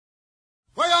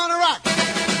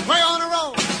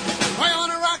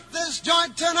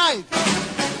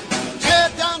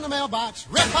watch,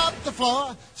 rip up the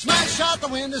floor, smash out the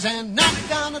windows and knock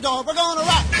down the door. We're gonna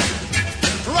rock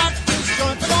this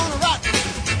joint, we're gonna rock this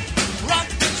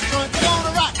joint, we're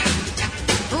gonna rock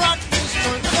this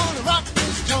joint, we're gonna rock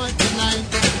this joint tonight.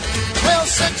 Well,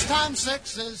 6 times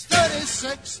 6 is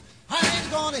 36. I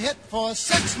ain't gonna hit for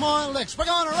 6 more licks. We're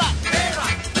gonna rock this joint,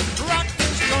 we're gonna rock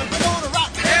this joint, we're gonna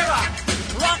rock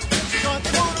this joint,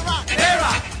 we're gonna rock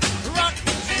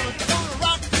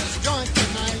this joint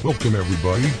tonight. Welcome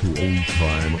everybody to Old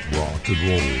Time Rock and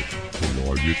Roll, the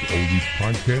largest oldies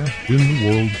podcast in the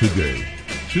world today.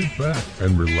 Sit back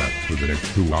and relax for the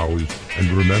next 2 hours and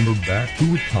remember back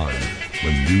to a time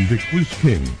when music was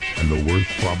king and the worst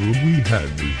problem we had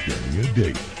was getting a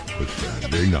date for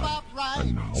Saturday night.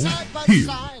 And now, here's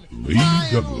Lee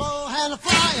Douglas. And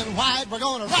flying wide, we're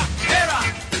gonna rock. Hey,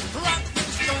 rock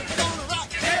this joint, we're gonna rock.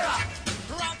 Hey,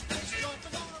 rock this joint,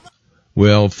 we're gonna rock.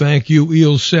 Well, thank you,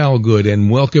 Eel Salgood, and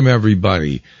welcome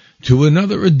everybody to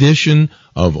another edition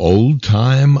of Old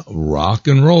Time Rock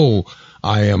and Roll.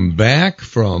 I am back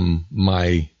from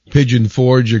my Pigeon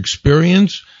Forge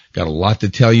experience. Got a lot to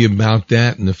tell you about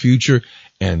that in the future.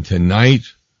 And tonight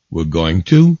we're going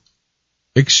to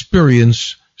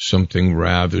experience something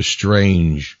rather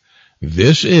strange.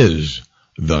 This is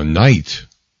the night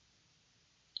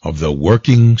of the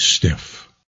working stiff.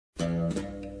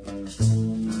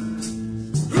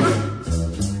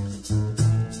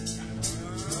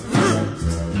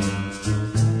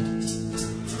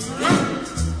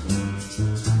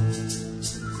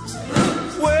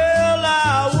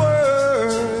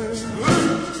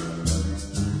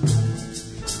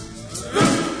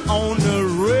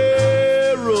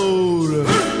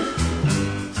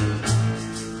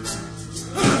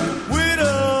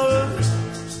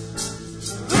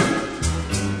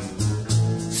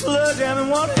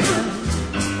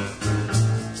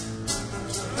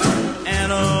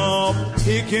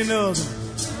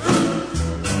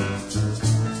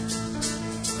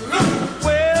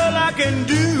 Well, I can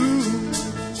do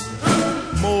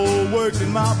more work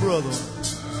than my brother.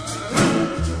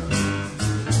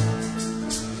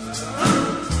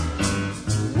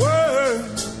 Work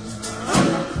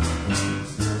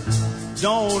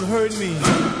don't hurt me.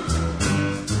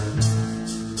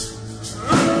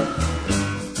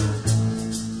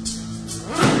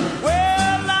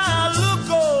 Well, I look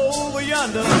over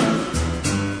yonder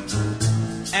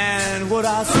and what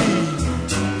I see,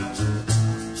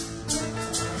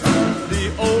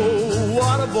 the old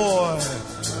water boy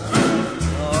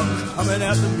coming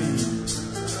after me.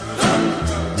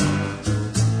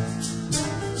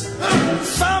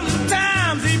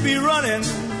 Sometimes he be running,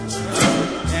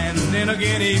 and then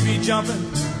again he be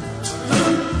jumping.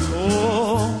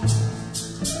 Oh,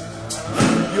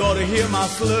 you ought to hear my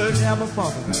sledgehammer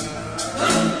pumping.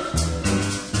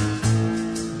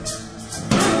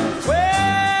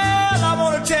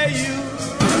 Tell you,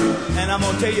 and I'm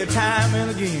gonna tell you time and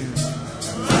again.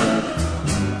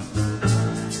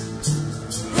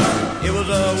 It was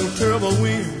a terrible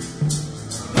wind.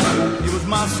 It was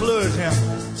my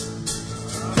sledgehammer.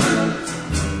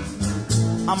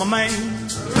 I'm a man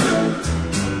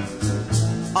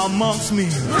amongst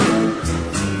men.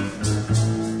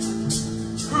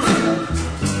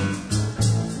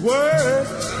 Work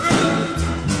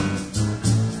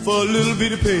for a little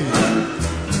bit of pay.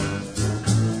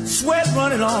 Sweat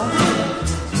running on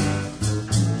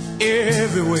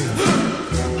everywhere.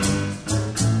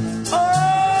 Oh,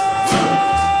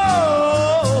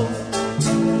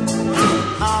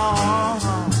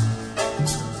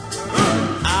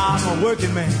 I'm a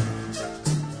working man.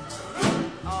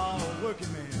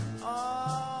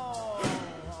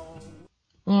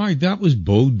 All right, that was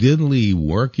Bo Diddley,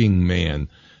 Working Man.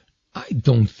 I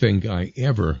don't think I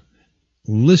ever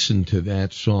listened to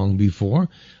that song before.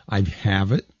 I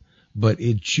have it, but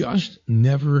it just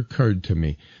never occurred to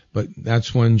me. But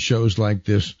that's when shows like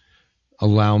this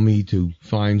allow me to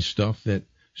find stuff that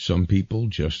some people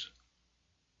just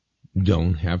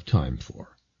don't have time for.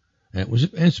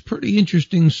 It's a pretty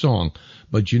interesting song.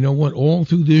 But you know what? All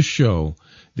through this show,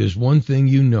 there's one thing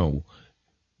you know.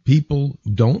 People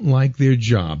don't like their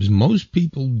jobs. Most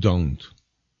people don't.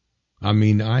 I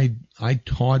mean, I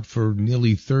taught for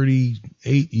nearly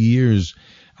 38 years.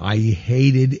 I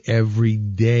hated every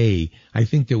day. I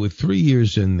think there were 3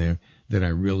 years in there that I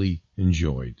really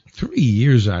enjoyed. 3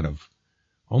 years out of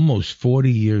almost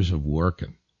 40 years of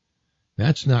working.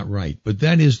 That's not right, but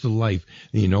that is the life.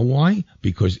 And you know why?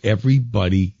 Because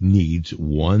everybody needs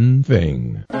one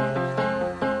thing.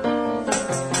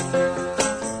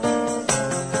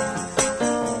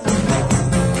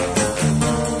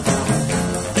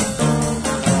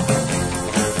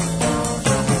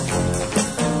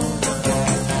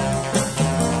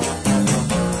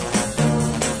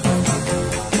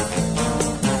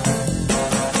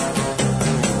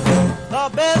 The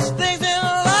best things in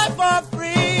life are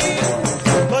free,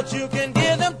 but you can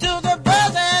give them to the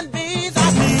birds and bees.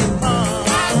 I need fun.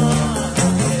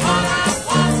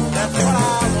 That's what I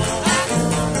want.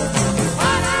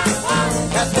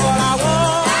 That's what I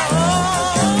want.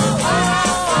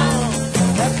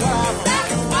 That's what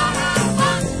I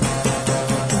want.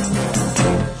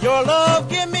 Your love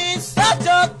give me such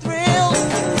a thrill,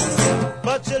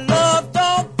 but your love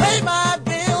don't pay my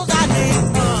bills. I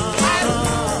need fun.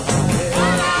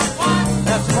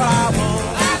 That's what I want.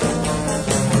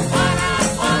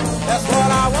 That's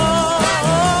what I want.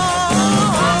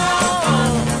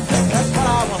 That's what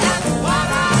I want.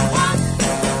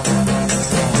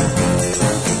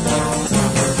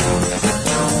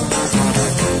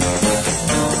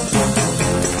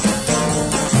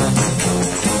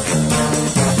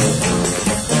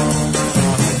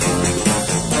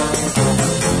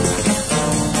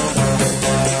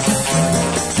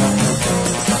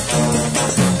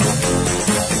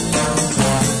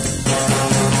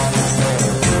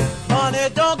 Money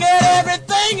don't get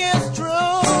everything is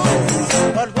true,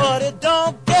 but what it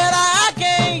don't get I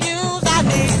can't use. I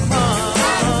need fun.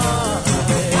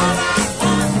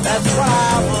 That's what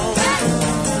I want.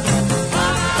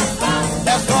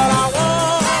 That's what I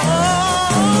want.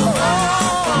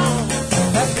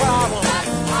 That's what I want.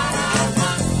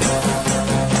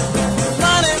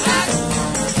 Money,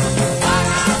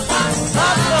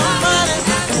 lots of money,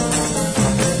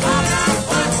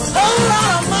 whole lot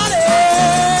of money.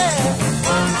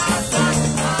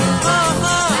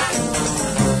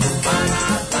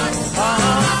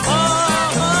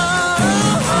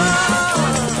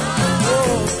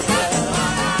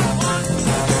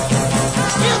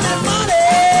 Give me money,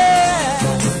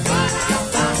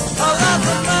 a lot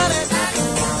of money,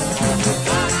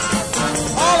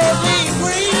 all of these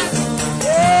green,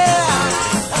 yeah,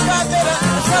 that's right, baby,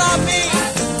 that's what I mean.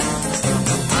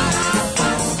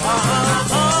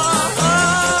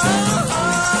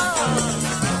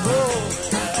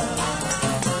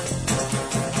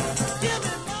 Give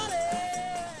me money.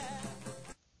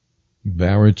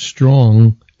 Barrett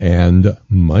Strong and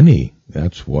money.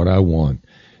 That's what I want.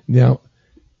 Now,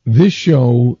 this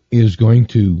show is going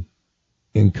to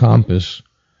encompass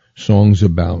songs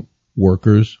about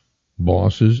workers,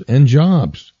 bosses, and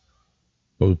jobs.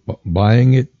 Both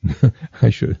buying it,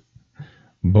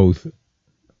 both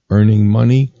earning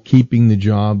money, keeping the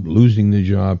job, losing the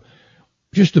job,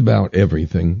 just about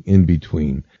everything in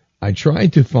between. I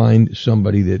tried to find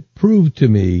somebody that proved to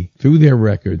me through their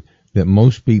record that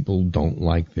most people don't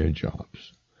like their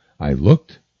jobs. I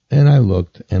looked and I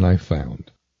looked and I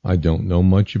found. I don't know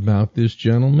much about this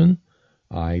gentleman.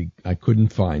 I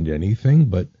couldn't find anything,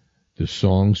 but the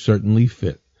song certainly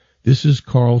fit. This is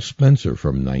Carl Spencer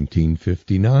from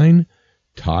 1959,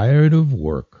 Tired of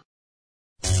Work.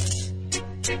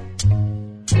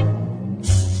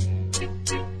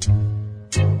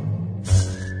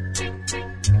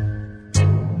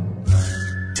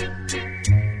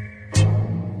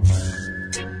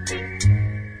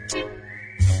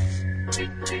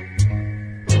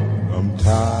 I'm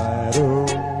tired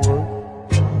of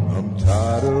work. I'm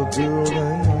tired of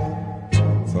building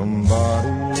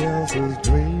somebody else's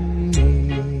dreams.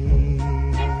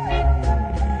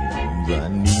 I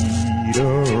need a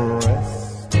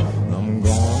rest. I'm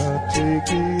gonna take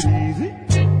it easy,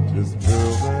 just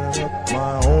building up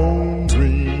my own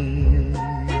dreams.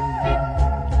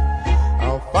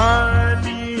 I'll find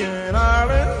me an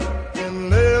island and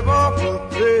live off the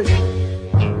fish.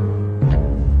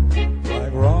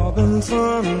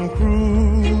 Robinson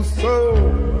Crusoe,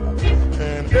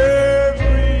 and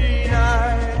every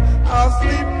night I'll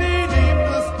sleep beneath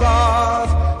the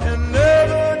stars and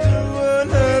never do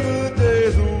another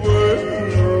day's work.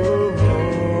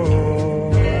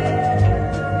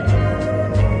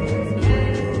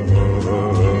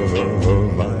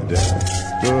 My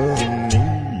destiny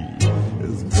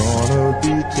is gonna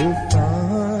be to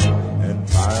find an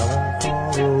island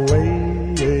far away,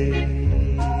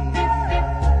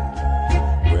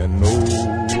 no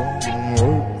one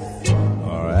works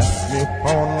or asks me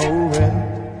for no rent,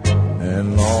 and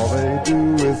all they do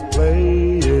is play.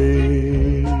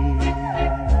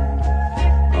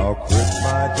 I'll quit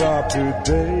my job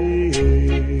today.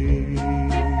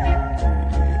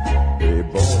 Hey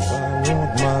boss, I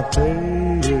want my pay.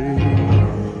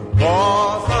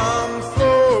 'Cause I'm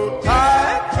so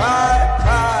tired, tired,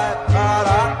 tired,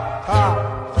 tired,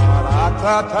 tired,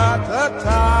 tired, tired,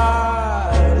 tired.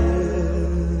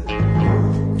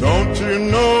 Don't you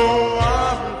know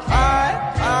I'm tired,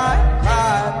 tired,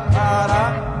 tired,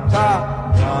 tired,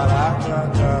 tired,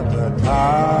 tired, tired,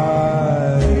 tired.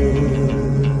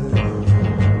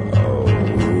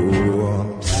 Oh,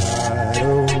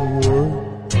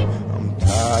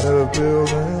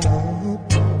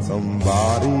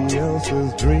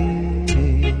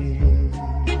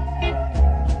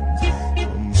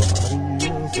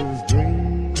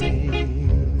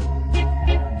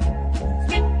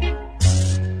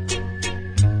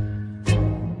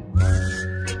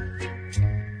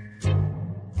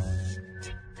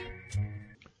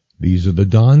 These are the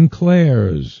Don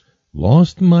Clares.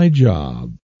 Lost my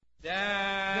job.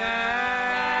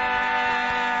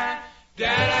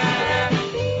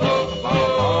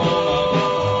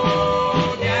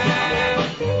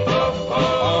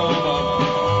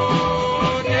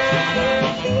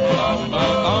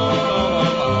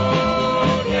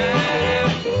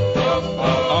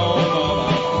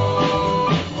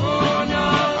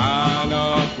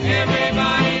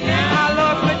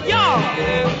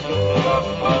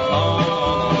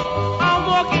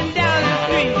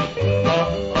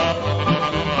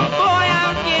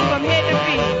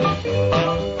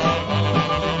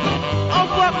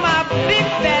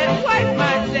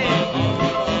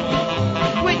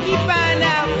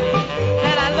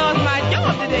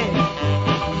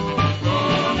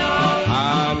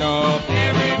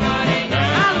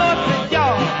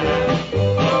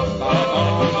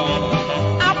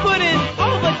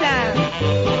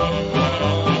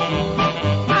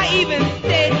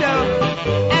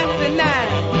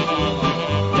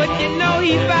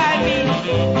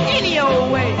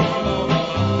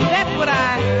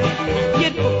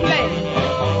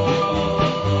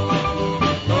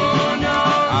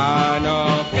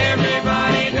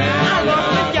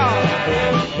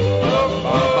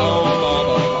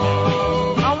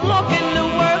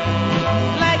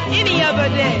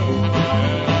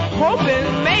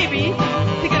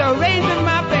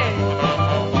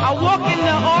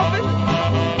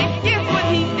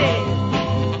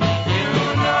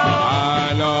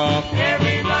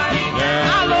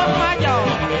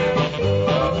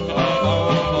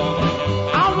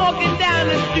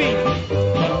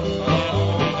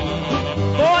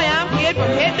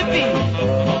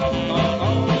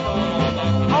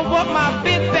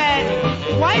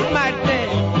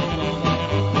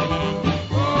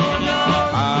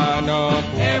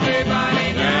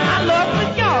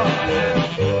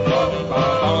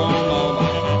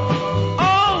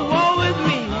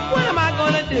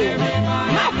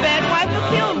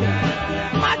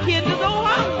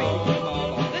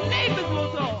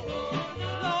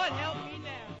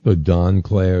 The Don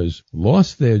Clares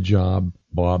lost their job.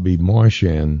 Bobby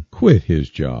Marchand quit his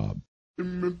job.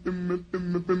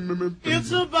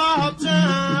 It's about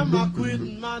time I quit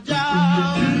my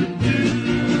job,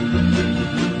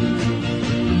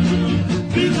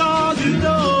 because you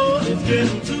know it's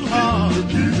getting too hard.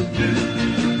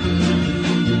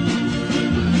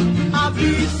 I'll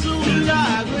be so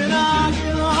tired when I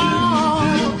get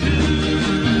home.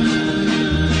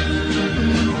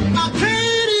 I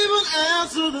can't even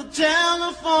answer the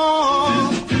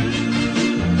telephone.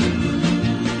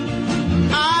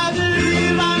 I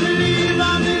believe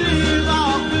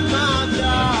I'll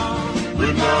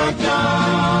quit my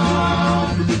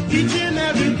job. Each and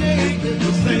every day is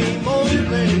the same old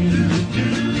thing.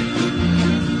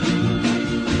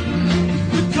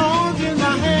 With cards in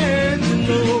my hand, you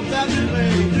know that's the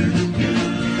thing.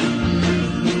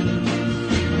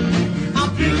 I'm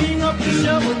picking up the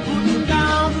shovel and putting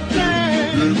down the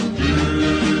pan.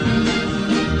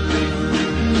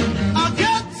 I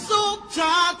get so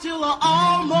tired till I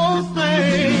almost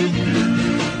faint.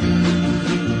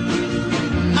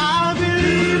 I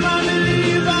believe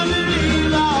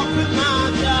I'll quit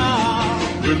my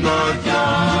job. Quit my job.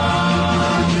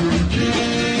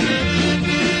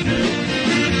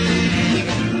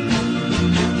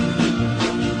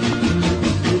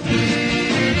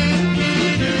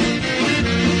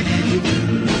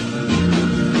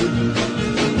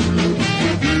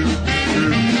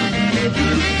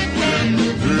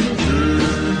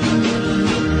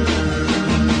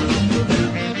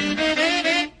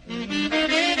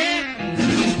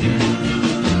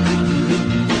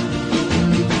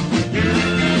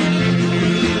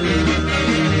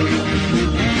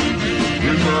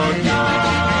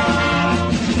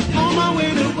 On my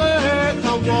way to work,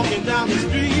 I'm walking down the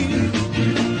street.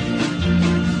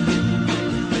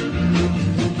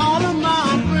 All of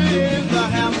my friends are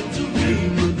having to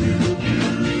meet.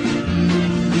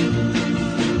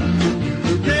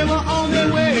 They were on their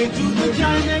way to the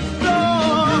giant next door.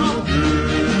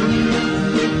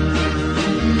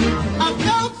 I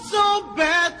felt so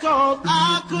bad 'cause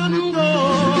I couldn't go.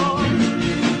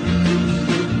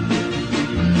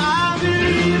 I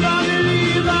believe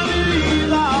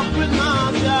I'll quit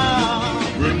my job.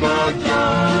 Quit my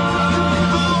job.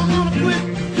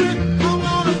 I'm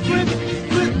gonna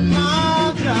quit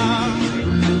my job.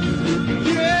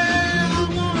 Yeah, I'm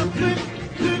gonna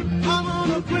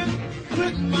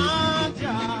quit my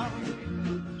job.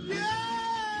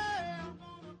 Yeah.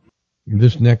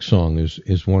 This next song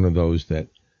is one of those that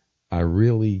I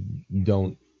really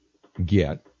don't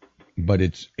get, but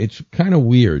it's kind of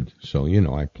weird, so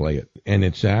I play it. And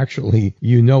it's actually,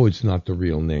 you know, it's not the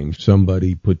real name.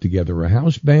 Somebody put together a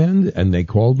house band and they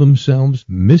called themselves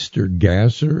Mr.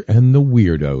 Gasser and the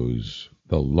Weirdos.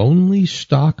 The Lonely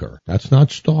Stalker. That's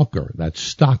not stalker, that's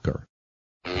stalker.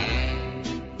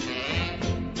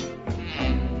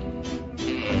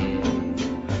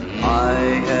 I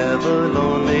have a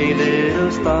lonely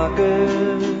little stalker,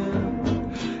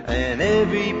 and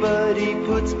everybody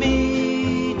puts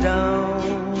me down.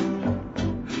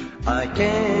 I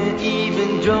can't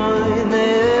even join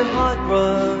their hot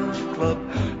rod club.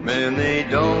 Man, they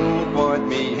don't want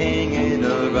me hanging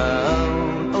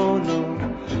around. Oh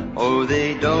no, oh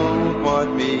they don't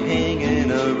want me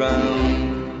hanging around.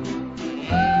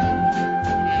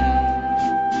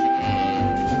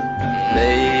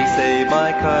 They say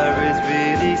my car is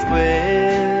really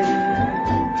square,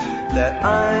 that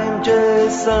I'm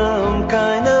just some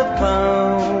kind of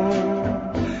clown.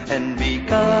 And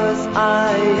because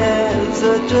I have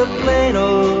such a plain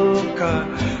old car,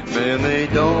 man, they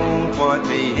don't want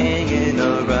me hanging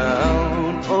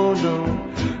around. Oh no,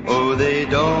 oh they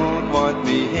don't want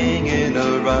me hanging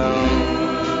around.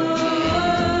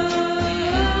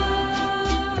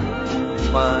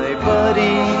 My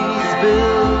buddies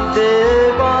built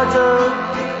their rods up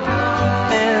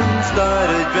and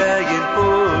started dragging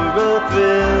for a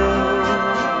thrill.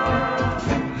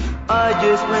 I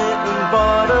just went and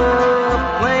bought a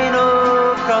plain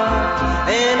old car,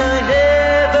 and I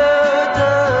never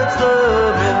touched the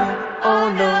mill. Oh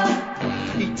no,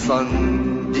 each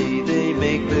Sunday they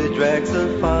make the drag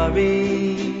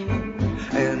safari,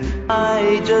 and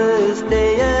I just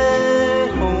stay at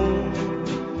home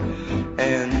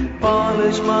and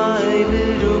polish my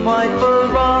little white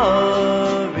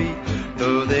Ferrari.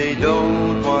 No, they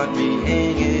don't want me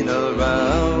hanging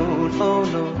around. Oh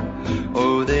no,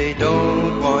 oh they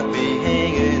don't want me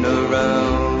hanging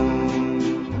around.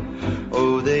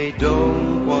 Oh they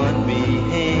don't want me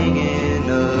hanging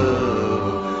around.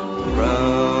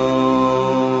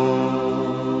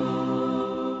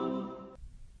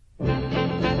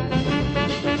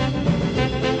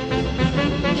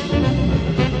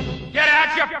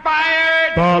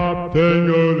 Fired! Bop,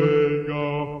 ding-a-ling-a.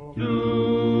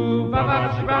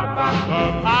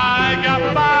 I got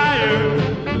fired.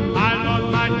 I lost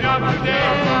my job today.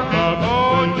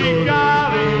 Oh, gee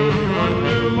golly,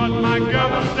 wonder what my girl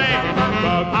would say.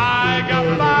 I got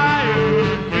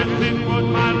fired. Guess it was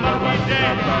my lucky day.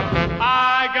 I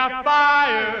got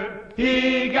fired. He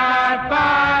got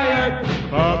fired.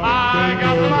 I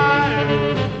got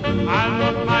fired. I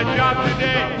lost my job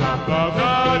today.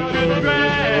 Such a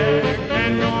drag,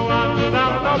 can't go on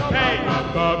without no pay.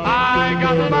 I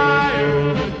got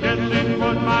fired, guess it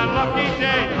was my lucky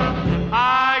day.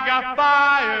 I got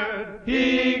fired,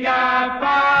 he got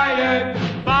fired.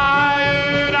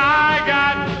 Fired, I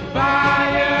got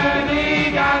fired,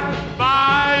 he got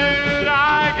fired, I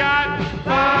got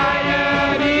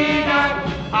fired, he got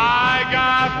I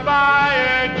got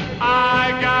fired, I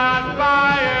got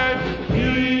fired,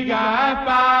 he got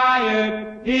fired.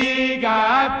 He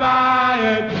got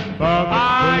fired.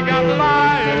 I got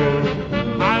fired.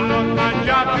 I lost my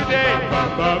job today.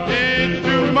 It's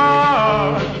too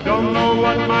much. Don't know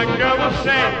what my girl will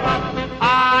say.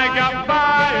 I got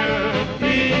fired.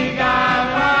 He got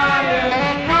fired.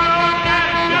 Go get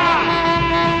a job.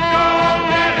 Go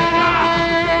get a job.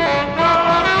 Go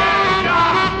get a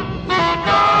job.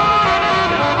 Go get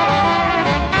a job.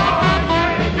 Go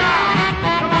get a job.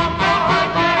 Come on, go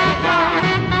get a job.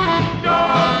 Go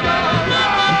get a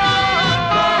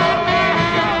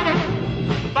job.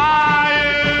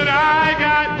 Fired, I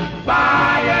got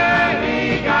fired.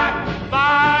 He got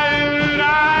fired.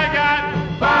 I got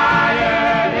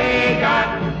fired. He got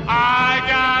I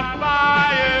got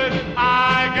fired.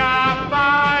 I got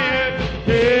fired.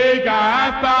 He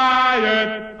got fired.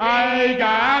 I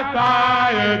got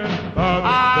fired.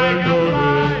 I got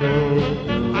fired.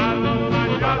 I lost my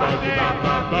job today.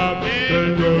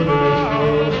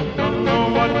 Don't know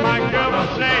what my girl will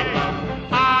say.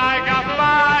 I got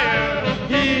fired.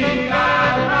 He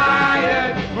got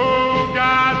fired. Who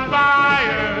got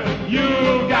fired? You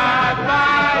got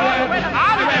fired. Wait,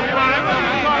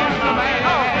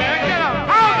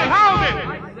 hold it.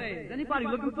 I say, is anybody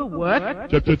looking for work?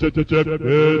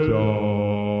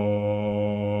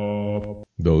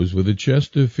 Those were the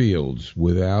Chesterfields.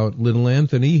 Without Little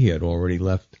Anthony, he had already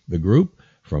left the group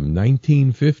from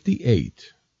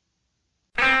 1958.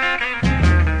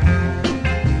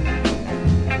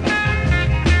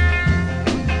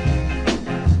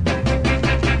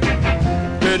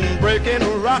 Been breaking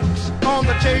rocks on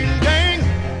the chain gang,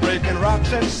 breaking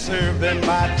rocks and serving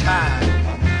my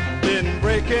time. Been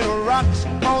breaking rocks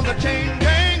on the chain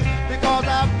gang because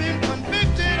I've been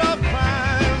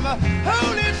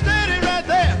hold it steady right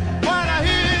there while I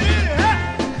hit it.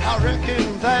 I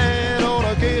reckon that ought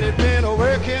to get it. Been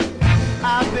working,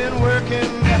 I've been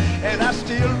working, and I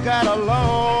still got a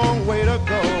long way to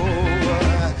go.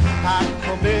 I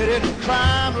committed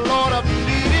crime, Lord, of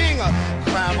needing,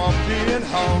 crime of being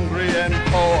hungry and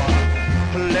poor.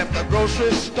 Left the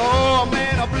grocery store,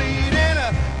 man, a bleeding,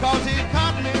 cause he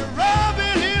caught me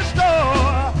robbing his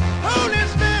store. Hold it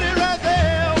steady right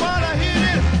there while I hit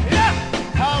it. Yeah,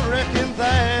 I reckon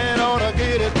that ought to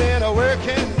get it. Been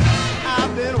working,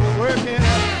 I've been working,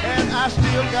 and I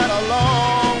still got a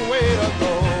long way to go.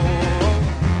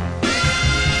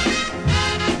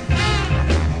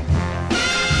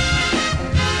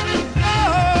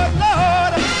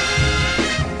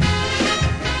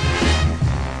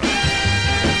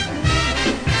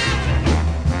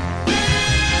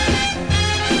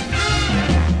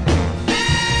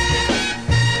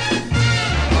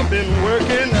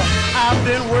 I've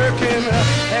been working,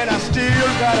 and I still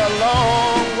got a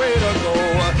long way to go.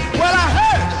 Well, I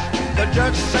heard the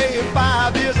judge say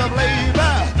 5 years of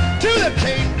labor. To the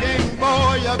King King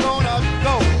boy, you're gonna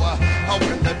go.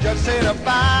 When the judge said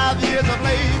 5 years of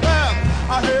labor,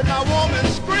 I heard my woman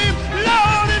scream,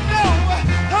 Lord, no.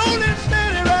 Hold it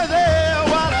steady right there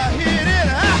while I hit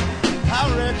it. I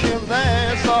reckon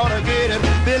that's all to get it.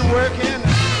 Been working,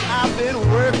 I've been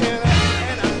working,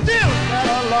 and I still got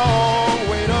a long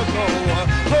way to go.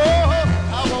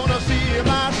 I wanna see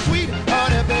my sweet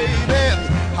honey baby.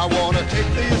 I wanna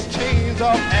take these chains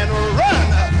off and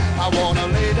run. I wanna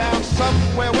lay down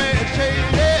somewhere where it's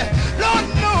shady. Lord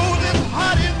knows it's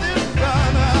hot in this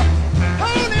gun.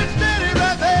 Hold it steady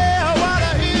right there while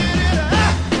I hit it.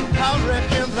 I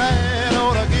reckon that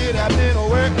ought to get it. I've been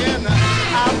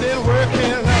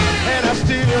working, and I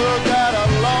still got a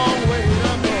long way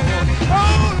to go.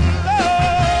 Oh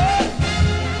Lord,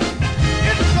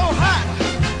 it's so hot.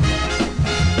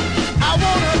 I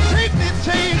wanna take these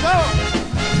chains off.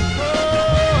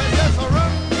 Oh, just a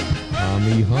run.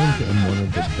 Tommy Hunt and one of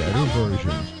the better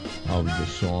versions of the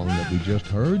song that we just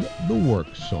heard, the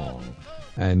Work Song.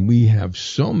 And we have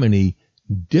so many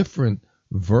different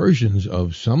versions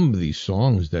of some of these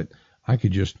songs that I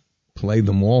could just play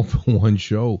them all for one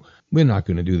show. We're not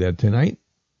going to do that tonight.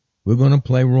 We're going to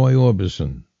play Roy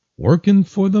Orbison, Working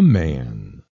for the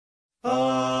Man.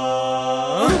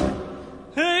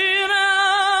 Hey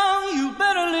now, you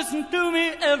better listen to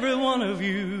me, every one of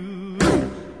you.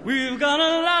 We've got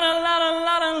a lot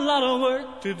of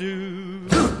work to do.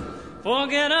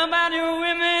 Forget about your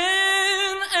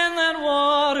women and that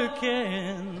water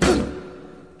can.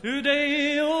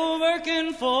 Today you're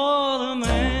working for the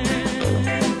man.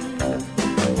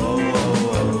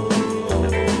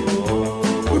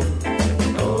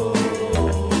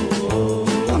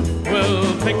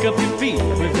 Well, pick up your feet,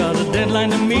 we've got a deadline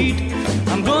to meet.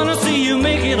 I'm gonna see you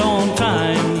make it on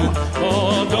time.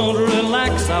 Oh, don't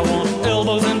relax, I want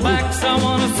elbows and backs. I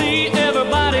wanna see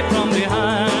everybody from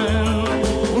behind.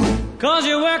 'Cause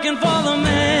you're working for the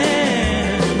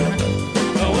man.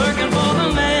 Working for the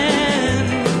man.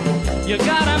 You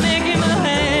gotta make him a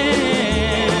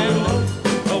hand.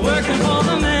 Working for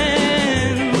the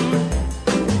man.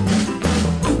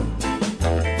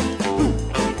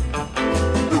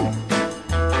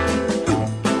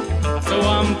 So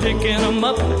I'm picking him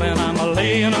up and I'm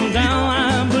laying him down.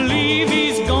 I believe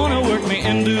he's gonna work me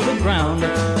into the ground.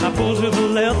 I pull to the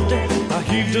left, I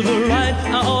heave to the right.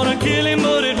 I ought to kill him,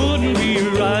 but it wouldn't be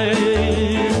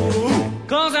right.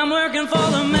 'Cause I'm working for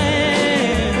the man.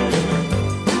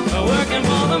 Working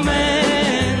for the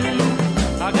man.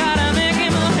 I gotta make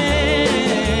him a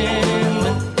hand.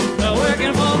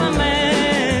 Working for the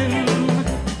man.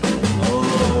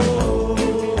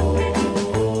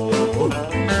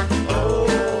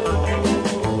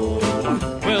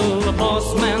 Well, the boss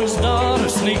man's daughter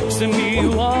sneaks in me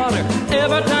water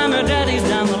every time her daddy's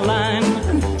down the line.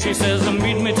 She says,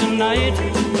 meet me tonight,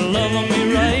 love me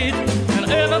right, and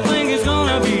everything is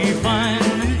gonna be fine.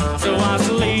 So I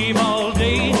sleep all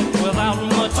day without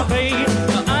much pay.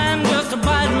 I'm just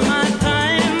biding my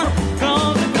time.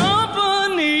 'Cause the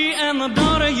company and the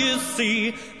daughter you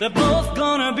see, they're both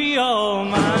gonna be all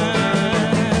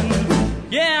mine.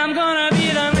 Yeah, I'm gonna be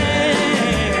the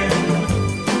man.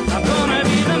 I'm gonna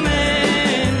be the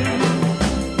man.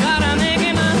 Gotta make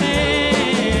him a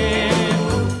hand.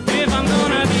 If I'm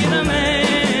gonna be the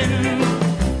man.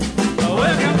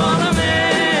 Working for the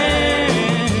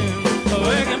man.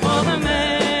 Working for the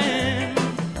man.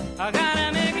 I gotta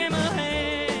make him a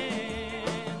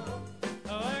hand.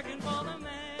 Working for the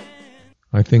man.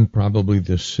 I think probably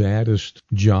the saddest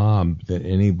job that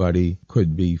anybody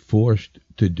could be forced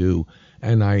to do,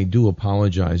 and I do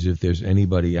apologize if there's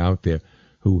anybody out there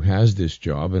who has this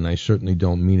job, and I certainly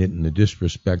don't mean it in a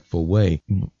disrespectful way,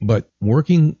 but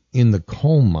working in the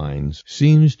coal mines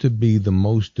seems to be the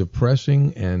most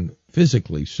depressing and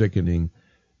physically sickening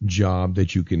job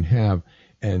that you can have.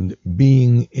 And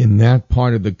being in that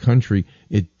part of the country,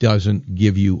 it doesn't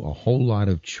give you a whole lot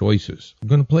of choices. I'm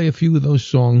going to play a few of those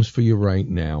songs for you right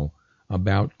now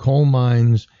about coal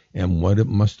mines and what it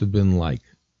must have been like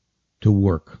to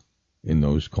work in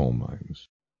those coal mines.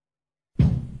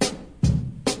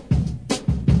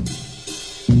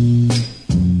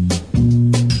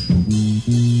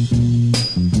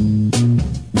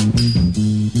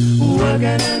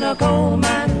 Working in a coal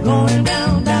mine, going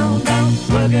down, down, down.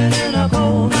 Working in a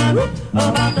coal mine,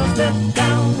 about to slip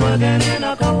down. Working in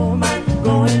a coal mine,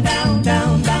 going down,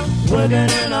 down, down. Working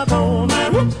in a coal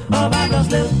mine, about to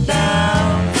slip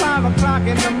down. 5 o'clock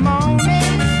in the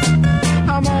morning,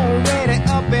 I'm already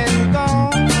up and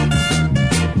gone.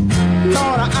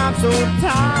 Lord, I'm so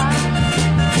tired.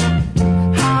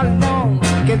 How long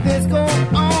can this go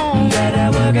on? That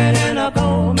I'm working in a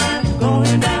coal mine,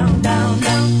 going down, down,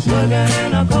 down. Working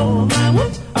in a coal mine,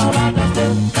 about to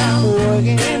slip down.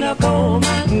 Working in a coal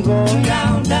mine, going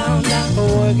down, down, down.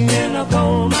 Working in a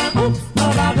coal mine,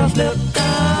 about to slip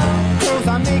down. 'Cause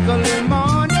I make a little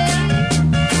money,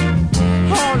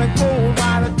 hauling coal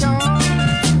by the ton.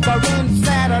 But when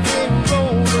Saturday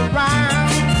rolls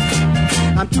around,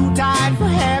 I'm too tired for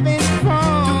having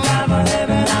fun. Too tired for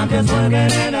having, I'm just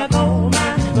working in a coal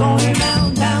mine, going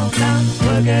down, down, down.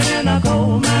 Working in a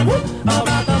coal mine,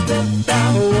 about to slip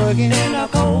down. Working in a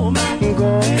coal mine,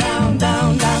 going down,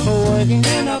 down, down. Working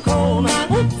in a coal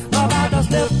mine, about to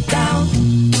slip down.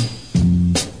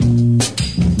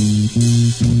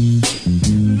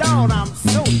 Lord, I'm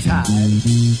so tired.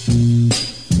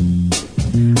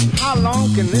 How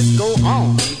long can this go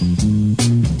on?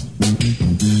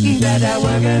 That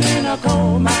working in a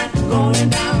coal mine, going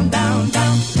down, down,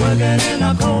 down. Working in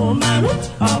a coal mine,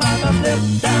 about to slip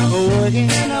down. Working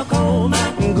in a coal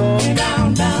mine, going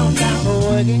down, down, down.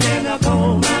 Working in a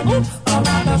coal mine,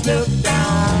 about to slip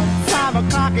down. 5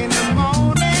 o'clock in the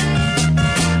morning,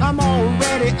 I'm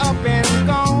already up and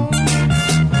gone.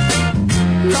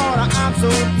 Lord, I'm so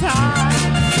tired.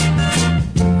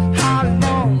 How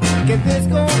long can this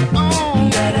go on?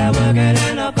 That I'm working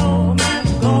in a coal mine,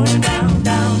 going down,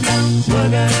 down, down.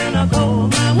 Working in a coal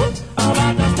mine,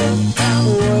 about to slip down.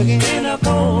 Working in a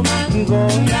coal mine,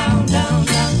 going down, down,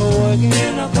 down. Working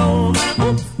in a coal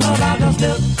mine, about to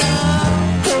slip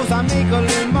down. 'Cause I make a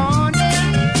little money,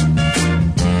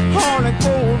 hauling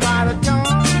coal by the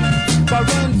ton. But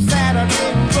when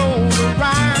Saturday rolls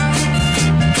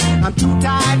around, I'm too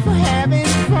tired for having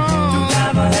fun. Too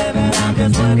tired for having, I'm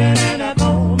just working in a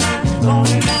coal mine,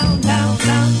 going down, down,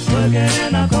 down. Working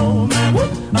in a coal mine,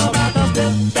 about to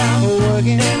slip down.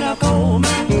 Working in a coal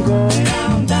mine, going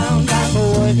down, down, down.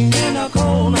 Working in a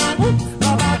coal mine,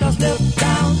 about to slip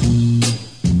down.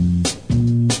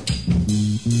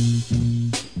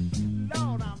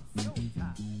 Lord, I'm so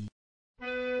tired.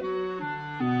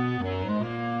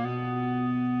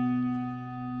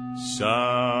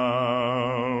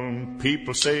 Some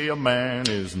people say a man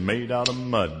is made out of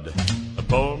mud. A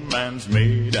poor man's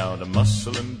made out of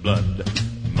muscle and blood.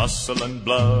 Muscle and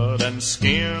blood and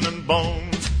skin and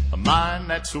bones. A mind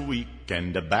that's weak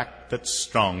and a back that's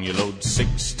strong. You load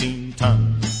 16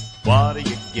 tons. What do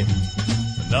you get?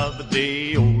 Another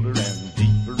day older and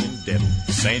deeper in debt.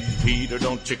 St. Peter,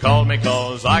 don't you call me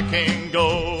 'cause I can't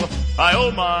go. I owe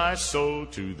my soul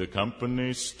to the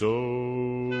company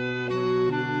store.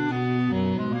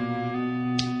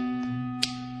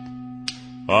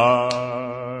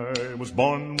 I was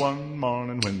born one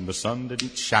morning when the sun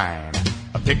didn't shine.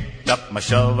 I picked up my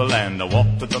shovel and I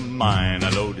walked to the mine. I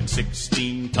loaded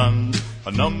 16 tons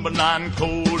of number 9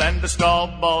 coal, and the straw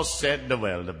boss said,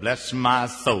 well, to bless my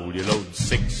soul, you load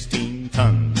 16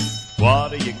 tons.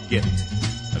 What do you get?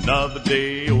 Another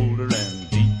day older and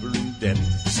deeper in debt.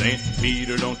 St.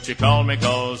 Peter, don't you call me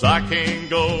 'cause I can't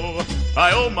go.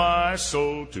 I owe my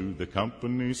soul to the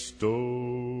company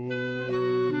store.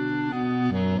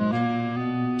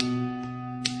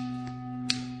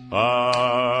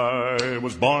 I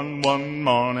was born one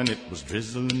morning, it was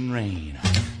drizzling rain.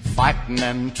 Fighting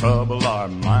and trouble are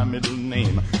my middle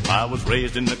name. I was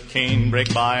raised in the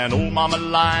canebrake by an old mama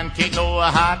line. Can't no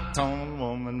high-toned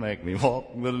woman make me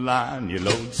walk the line. You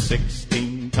load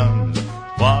 16 tons,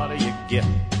 what do you get?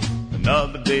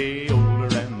 Another day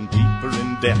older and deeper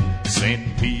in debt. St.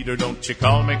 Peter, don't you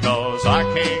call me 'cause I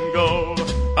can't go.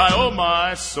 I owe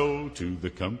my soul to the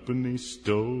company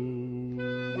store.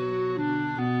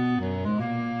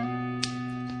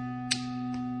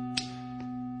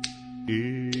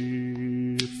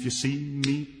 If If you see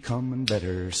me coming,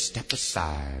 better step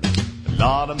aside. A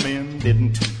lot of men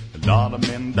didn't, a lot of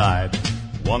men died.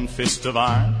 One fist of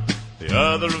iron, the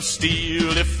other of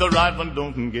steel. If the right one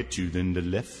don't get you, then the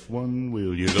left one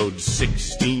will. You load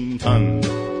 16 tons,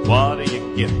 what do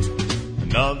you get?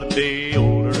 Another day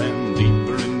older and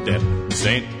deeper in debt.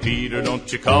 St. Peter,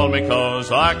 don't you call me,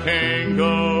 'cause I can't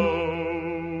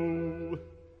go.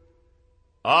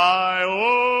 I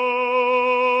owe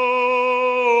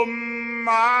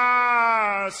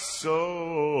my soul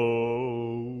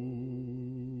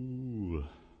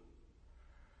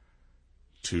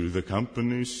to the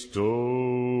company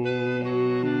store.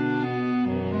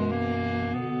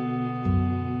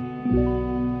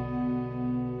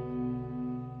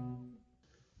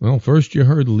 Well, first you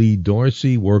heard Lee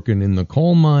Dorsey working in the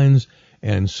coal mines,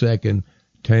 and second,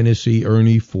 Tennessee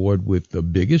Ernie Ford with the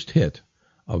biggest hit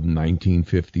of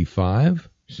 1955,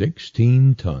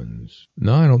 16 tons.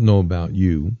 Now, I don't know about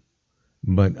you,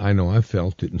 but I know I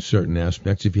felt it in certain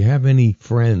aspects. If you have any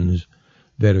friends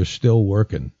that are still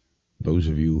working, those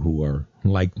of you who are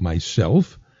like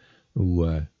myself,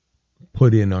 who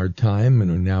put in our time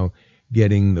and are now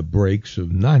getting the breaks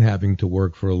of not having to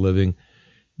work for a living,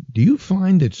 do you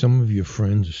find that some of your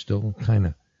friends still kind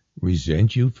of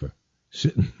resent you for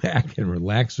sitting back and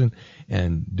relaxing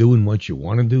and doing what you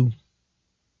want to do?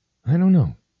 I don't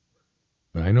know.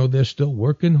 But I know they're still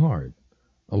working hard,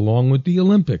 along with the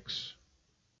Olympics.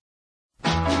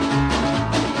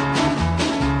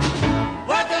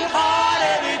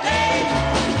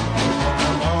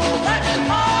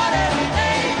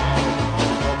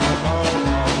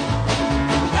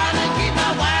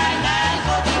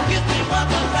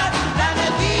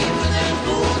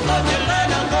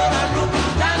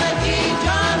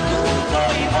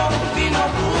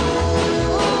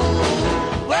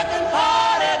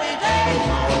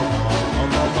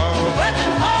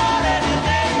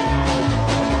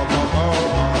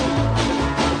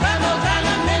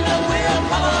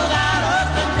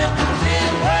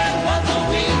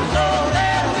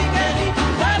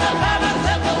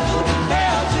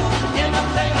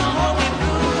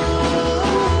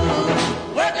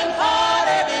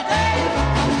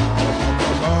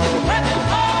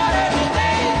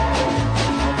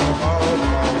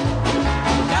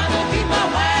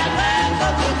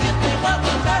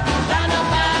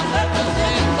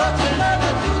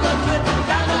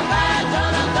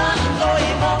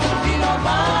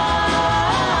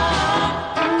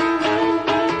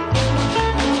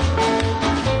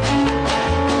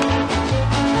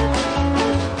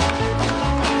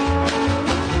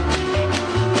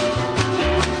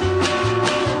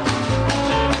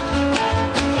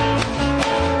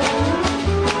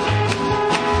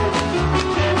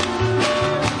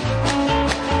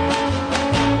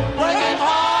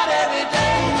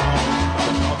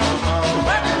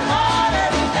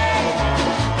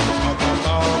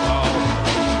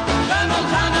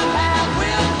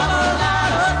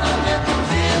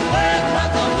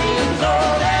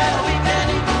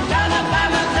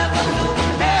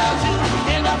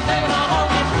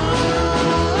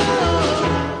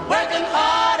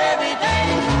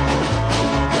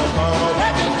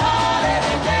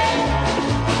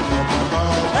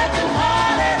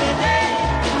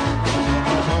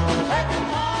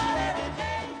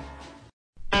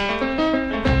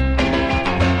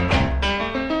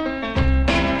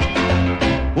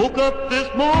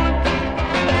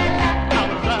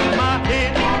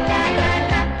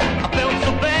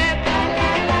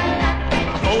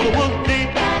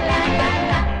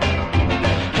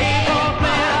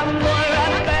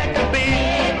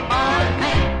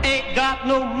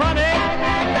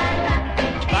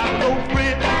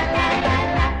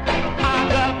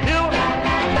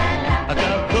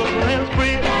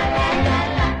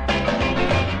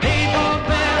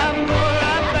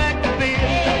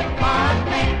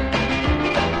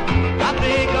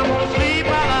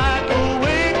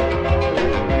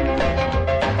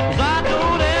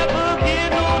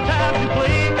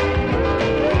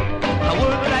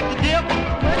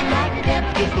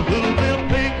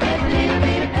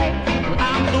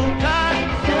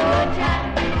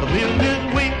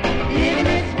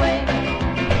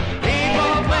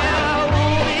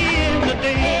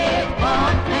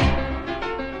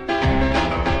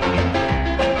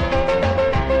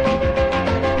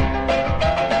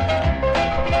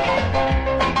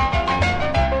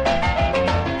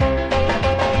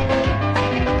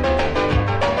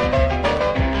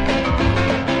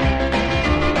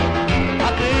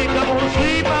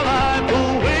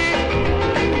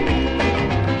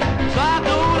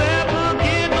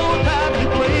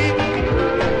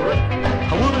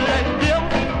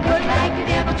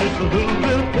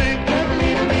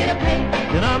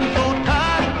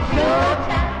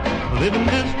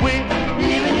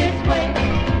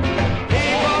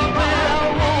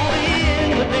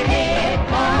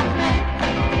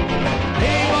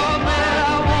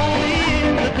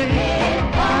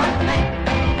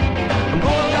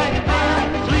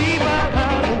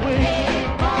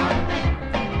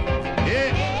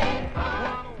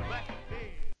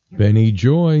 Benny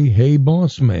Joy, Hey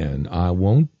Boss Man, I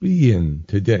won't be in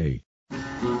today.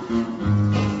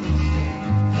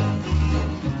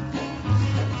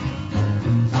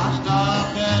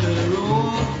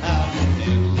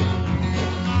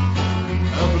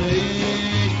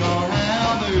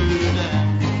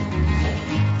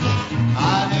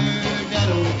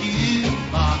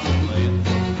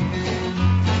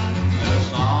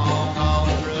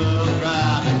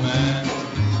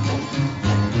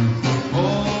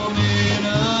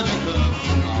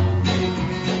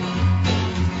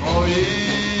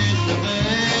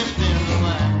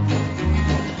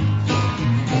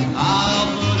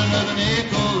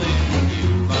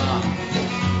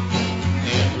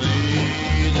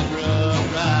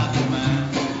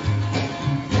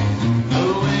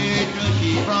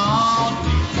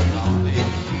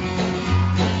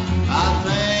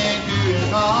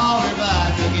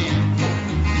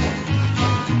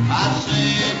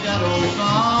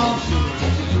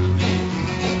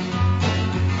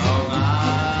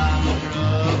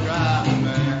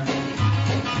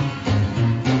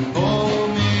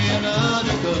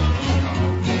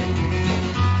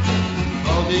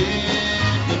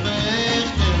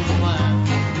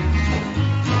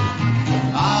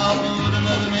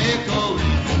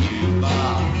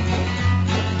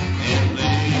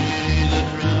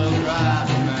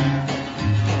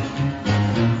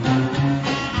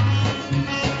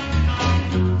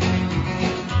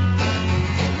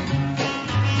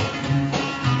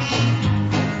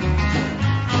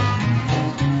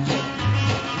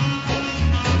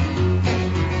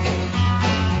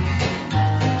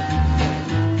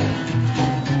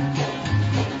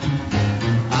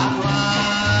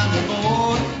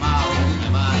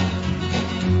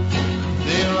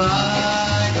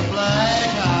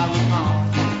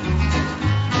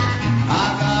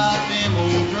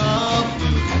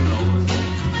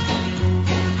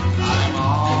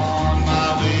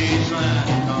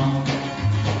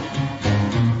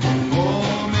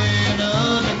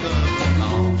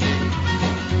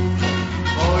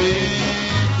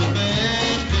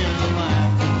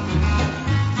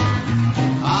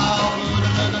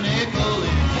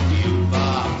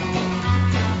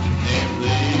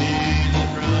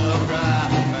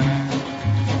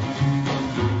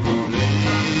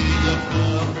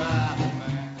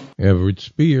 Everett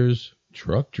Spears,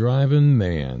 Truck Driving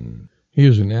Man.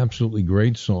 Here's an absolutely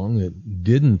great song that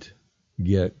didn't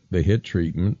get the hit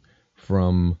treatment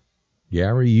from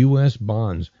Gary U.S.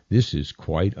 Bonds. This is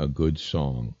quite a good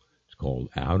song. It's called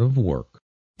Out of Work.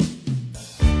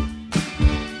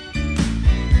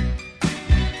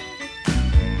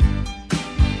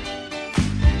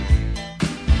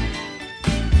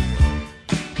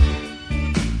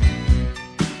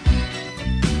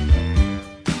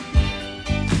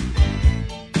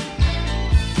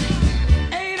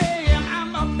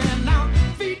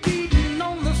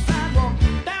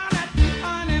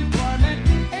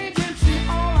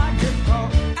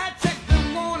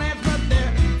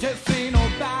 Just ain't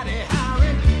nobody high.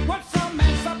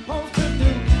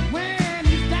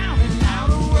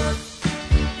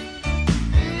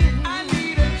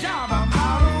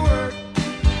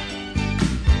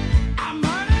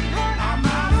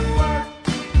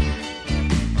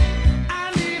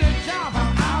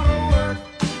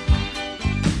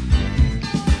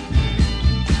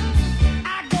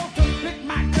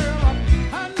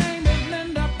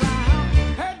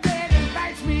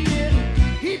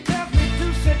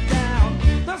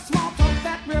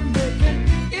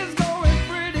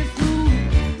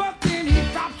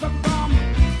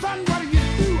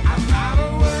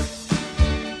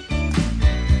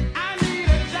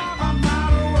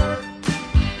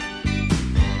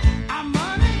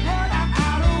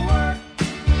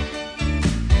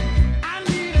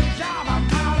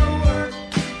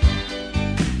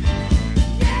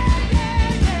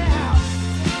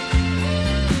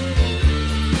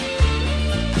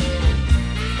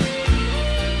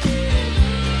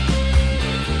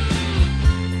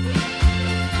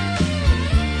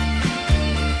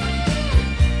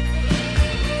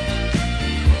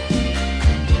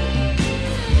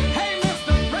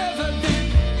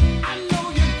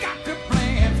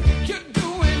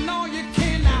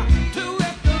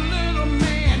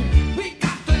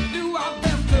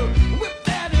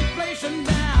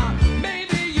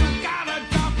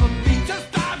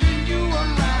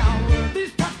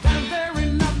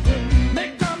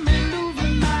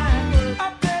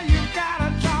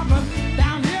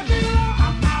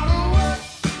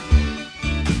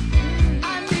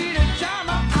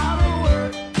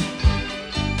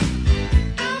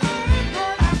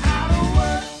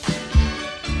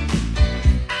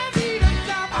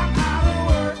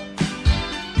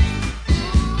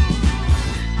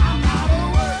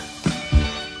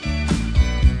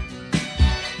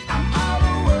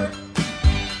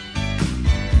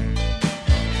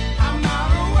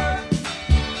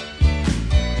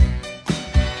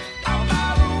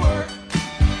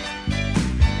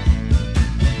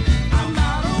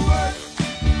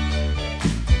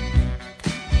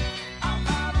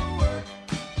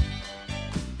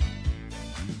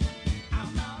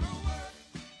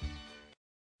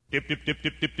 Dip, dip, dip,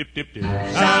 dip, dip, dip, dip, dip.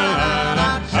 Sha-la-la-la,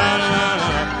 sha-la-la-la,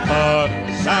 butter.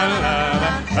 Sha-la-la-la,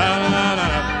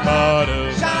 sha-la-la-la, butter.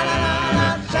 Sha-la-la-la,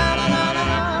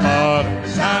 sha-la-la-la, butter.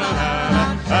 Sha-la-la-la,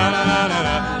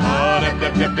 sha-la-la-la, butter.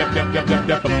 Dip, dip, dip, dip, dip, dip,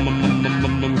 dip,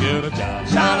 get a job.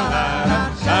 Sha-la-la-la,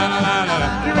 sha-la-la-la,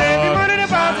 You made me put in a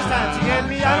box this time to get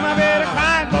me out of my bed and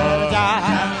crying for a job.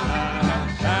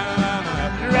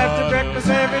 You're after breakfast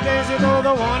every day, so though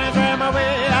the one is right my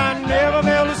way, I never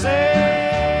feel the same.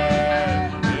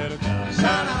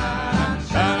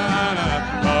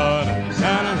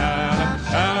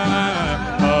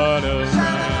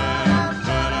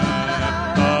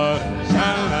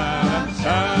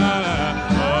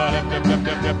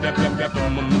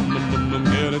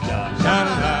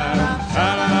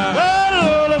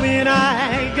 Well, when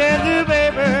I get the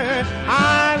paper,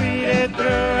 I read it through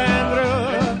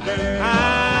and through,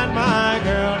 and my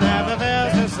girl never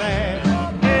fails to say,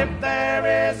 if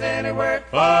there is any work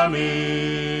for me.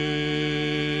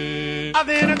 I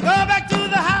then go back to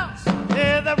the house,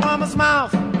 hear that woman's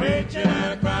mouth, preaching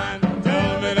and crying,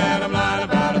 tell me that I'm lying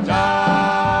about a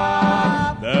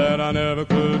job that I never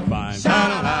could find.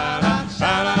 Sha-la-la-la,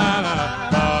 sha-la-la-la,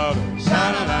 butter.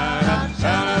 Sha-la-la-la,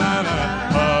 sha-la-la-la,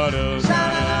 butter.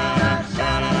 Sha-la-la-la,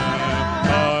 sha-la-la-la,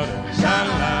 butter.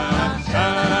 Sha-la-la-la,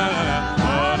 sha-la-la-la,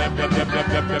 butter. Dip, dip, dip, dip,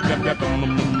 dip, dip, dip,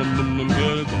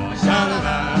 good.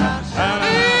 Sha-la-la-la,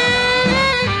 sha-la-la-la.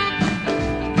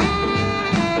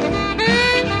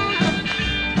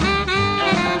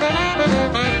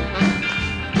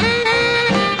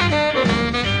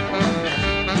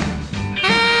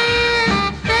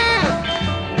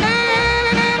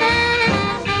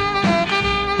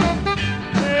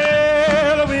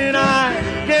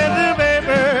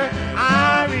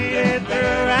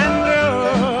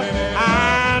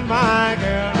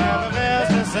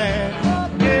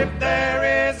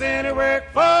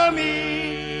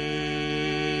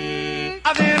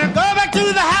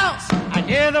 To the house, I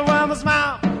hear the woman's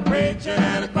mouth, preaching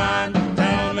and crying,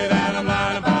 tell me that I'm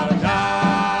lying about a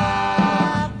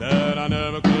job that I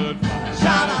never could find.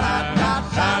 Sha-la-la-la,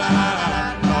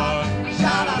 sha-la-la-la, butter.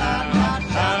 Sha-la-la-la,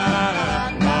 sha-la-la-la,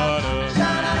 butter.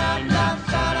 Sha-la-la-la,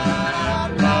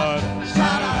 sha-la-la-la, butter.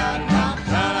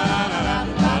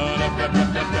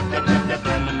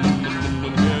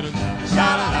 Sha-la-la-la, sha-la-la-la, butter.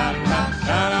 Sha-la-la-la,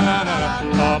 sha-la-la-la,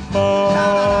 butter.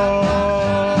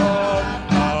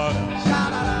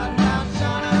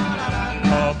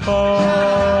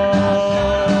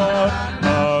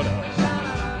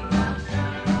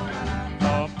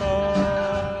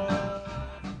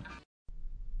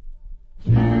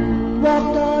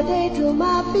 Walked all day till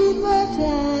my feet were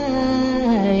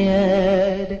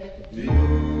tired.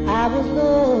 I was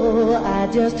low, I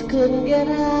just couldn't get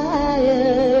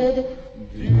hired.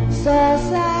 Saw a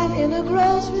sign in a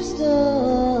grocery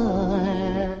store,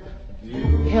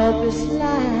 help is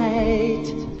slight,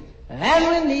 and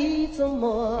we need some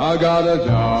more. I got a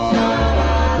job.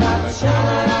 Sha-la-la-la,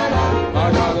 sha-la-la-la.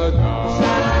 I got a job.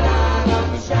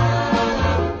 Sha-la-la-la,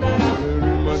 sha-la-la-la.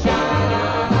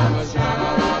 Sha-la-la-la,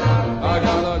 sha-la-la-la. I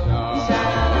got a job.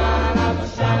 Sha-la-la-la,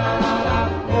 sha-la-la-la.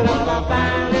 Oh, I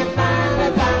finally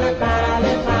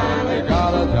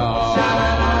got a job.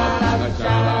 Sha-la-la-la,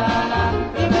 sha-la-la-la.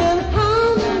 You've been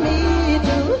hounding me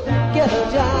to get a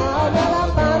job, well, I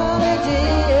finally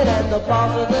did, and the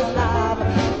boss of the job,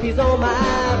 he's on my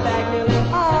back nearly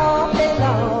all day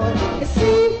long. It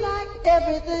seems like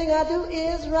everything I do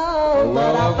is wrong,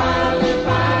 but I finally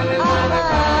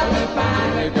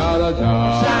got a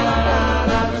job.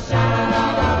 Sha-la-la-la,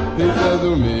 sha-la-la-la. He said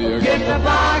to me, Get the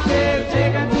boxes,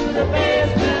 take them to the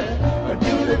basement,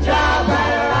 do the job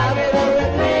right or I'll get a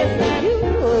replacement. You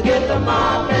get the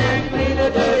mop and clean the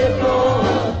dirty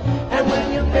floors, and when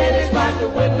you finish, wipe the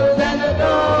windows and the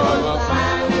doors.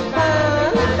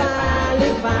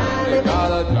 Finally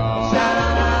got a job.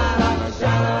 Sha-la-la-la,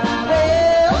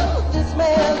 sha-la-la-la. Well, this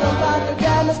man's about to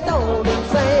drive me stone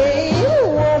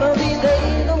insane. One of these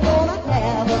days I'm gonna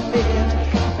have a fit,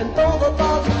 and though the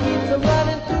thoughts keeps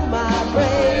running through my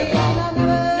brain, I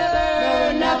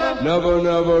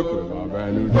Never quit my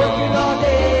brand new job. working all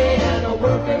day and I'm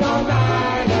working all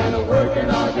night and I'm working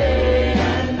all day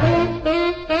and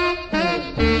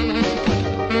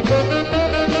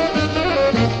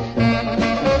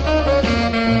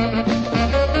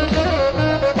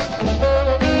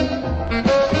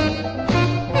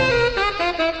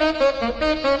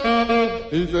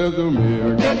He said to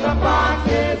me, get the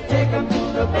boxes, take them to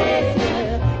the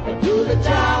basement, and do the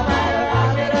job right or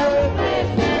I'll get a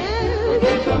replacement.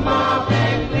 Get the mop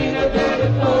and clean the dirty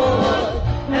floors,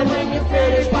 and when you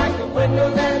finish, wipe the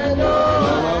windows and the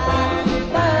doors.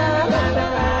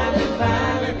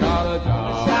 Finally, got a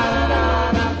job.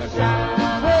 sha-la-la-la,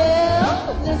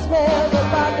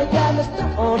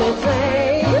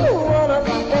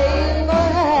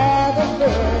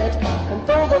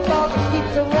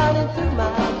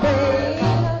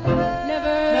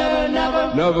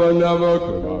 never, never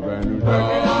quit my banjo job.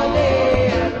 Working all day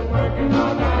and working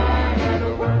all night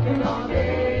and working all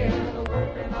day and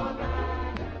working all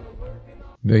night.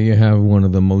 There you have one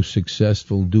of the most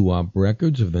successful doo-wop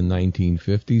records of the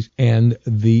 1950s, and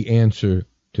the answer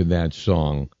to that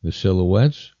song, the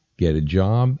Silhouettes, Get a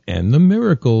Job, and the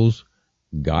Miracles,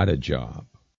 Got a Job.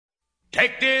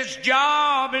 Take this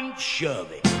job and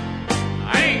shove it.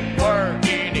 I ain't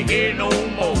working here no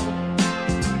more.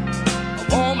 A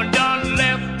woman done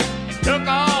left and took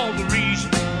all the reason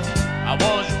I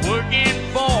was working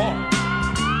for.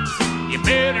 You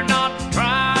better not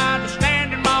try to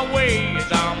stand in my way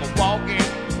as I'm walking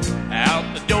out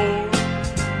the door.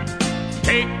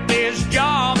 Take this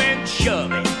job and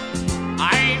shove it.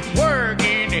 I ain't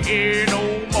working here no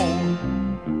more.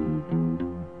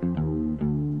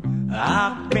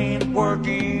 I've been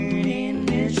working in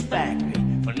this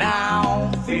factory for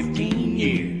now 15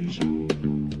 years.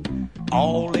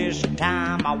 All this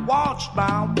time I watched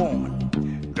my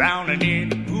woman drowning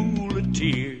in a pool of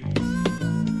tears.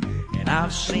 And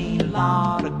I've seen a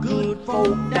lot of good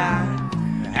folk die,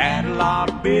 had a lot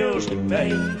of bills to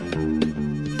pay.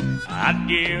 I'd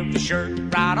give the shirt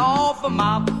right off of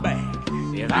my back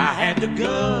if I had the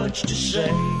guts to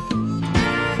say,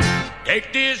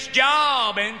 take this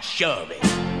job and shove it.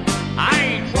 I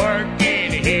ain't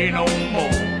working here no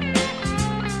more.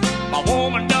 My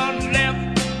woman done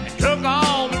left and took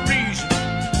all the reason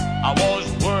I was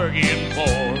working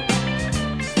for.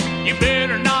 You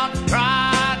better not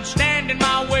try to stand in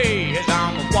my way as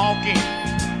I'm walking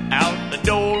out the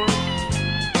door.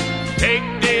 Take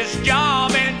this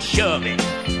job and shove it.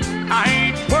 I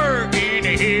ain't working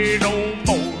here no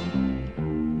more.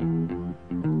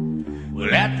 Well,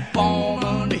 that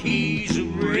foreman, he's a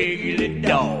regular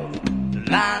dog. The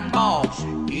line boss,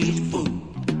 he's a fool.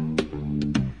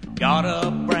 Got a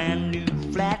brand new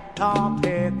flat top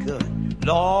haircut.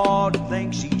 Lord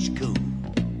thinks he's cool.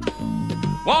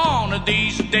 One of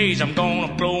these days I'm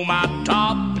gonna blow my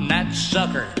top, and that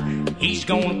sucker, he's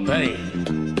gonna pay.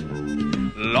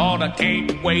 Lord, I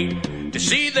can't wait to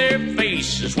see their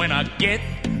faces when I get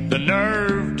the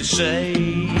nerve to say,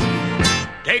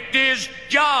 take this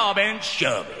job and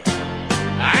shove it.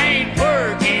 I ain't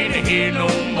working here no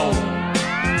more.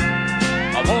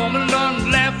 A woman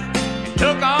done left and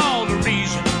took all the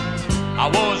reason I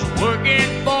was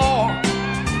working for.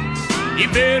 You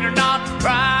better not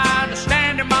try to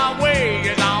stand in my way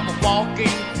as I'm walking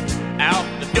out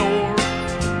the door.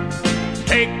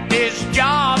 Take this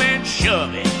job and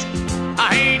shove it.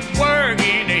 I ain't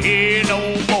working here no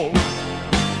more.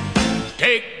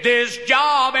 Take this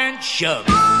job and shove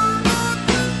it.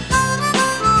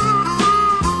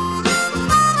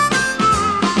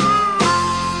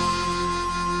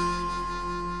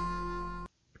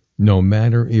 No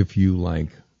matter if you like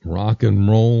rock and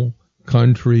roll,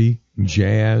 country,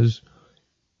 jazz,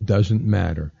 doesn't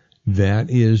matter.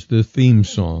 That is the theme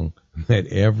song that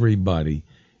everybody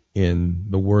in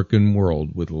the working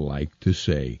world would like to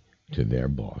say to their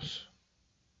boss.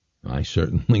 I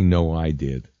certainly know I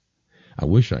did. I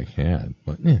wish I had,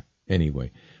 but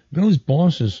anyway, those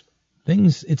bosses,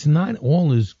 things, it's not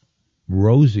all as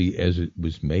rosy as it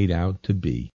was made out to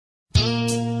be.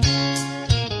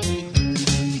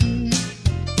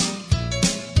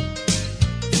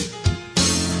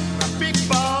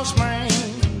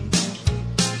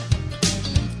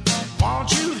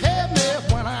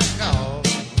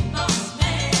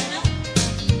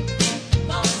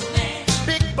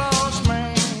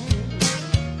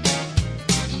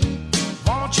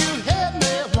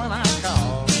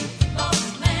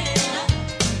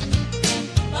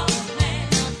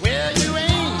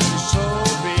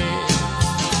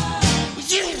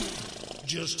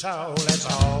 Tall, that's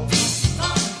all.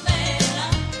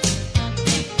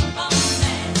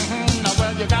 Now,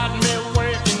 well, you got me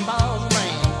working, boss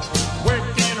man,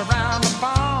 working around the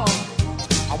farm.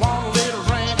 I want a little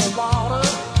drink of water,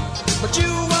 but you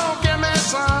won't give me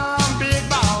some, big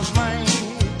boss man.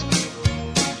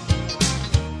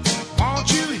 Won't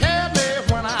you help me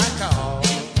when I call?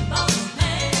 Boss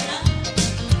man,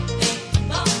 big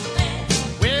boss man.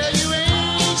 Well, you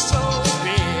ain't so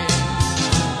big.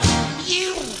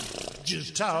 You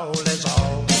just tall, that's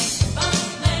all.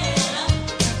 Boss man,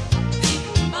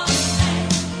 boss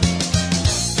man.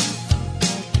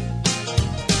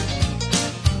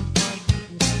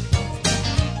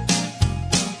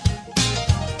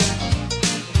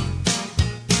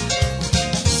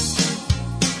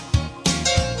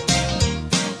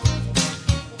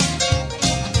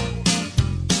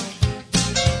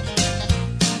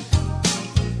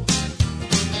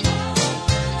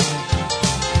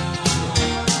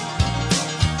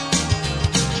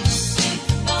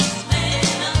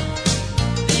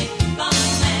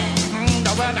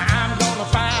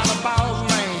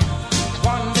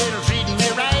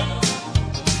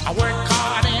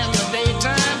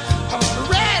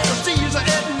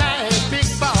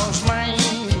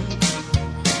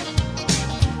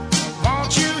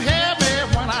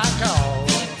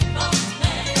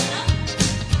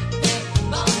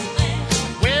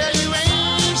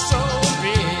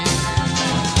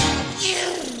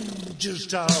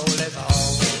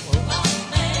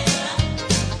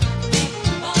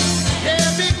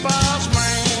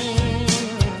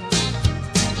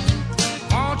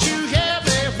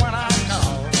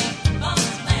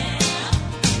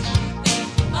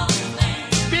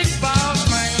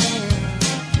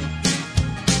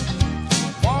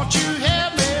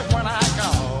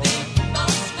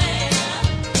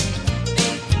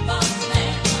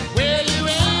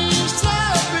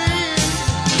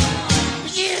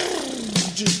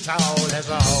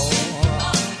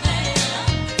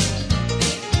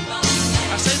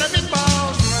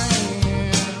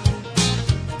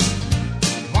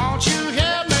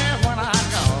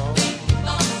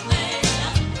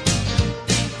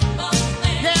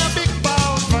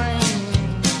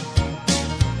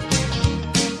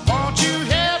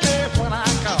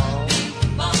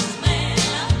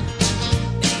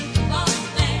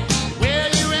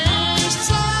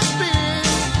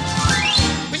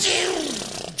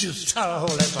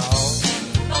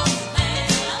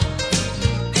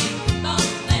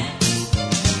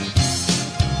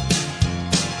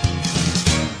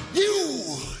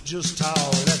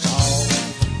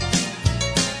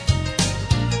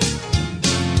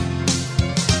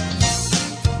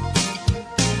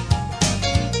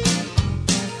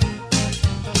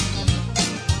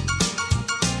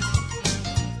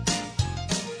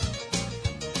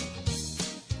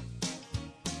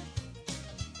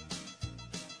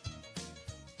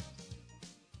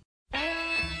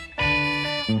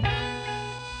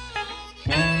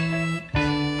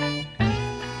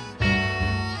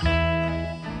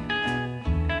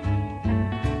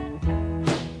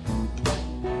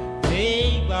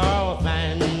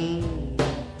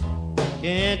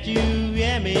 Can't you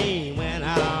hear me when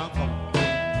I call?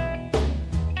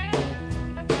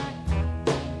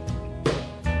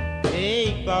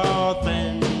 Big boss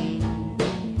man,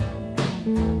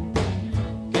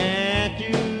 can't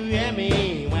you hear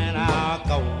me when I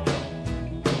call?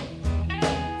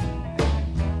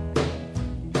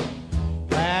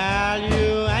 Well,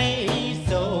 you ain't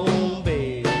so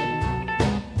big,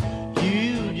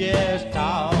 you just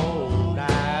talk,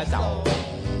 that's all.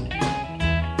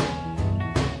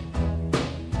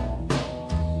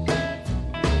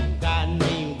 Got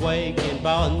me waking,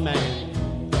 boss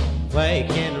man,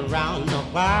 waking around the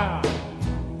fire.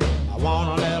 I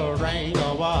want a little drink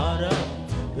of water,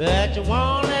 but you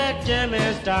won't let Jimmy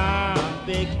start,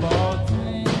 big boss.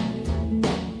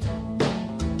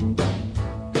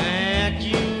 Can't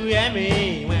you hear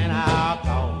me when I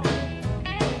call?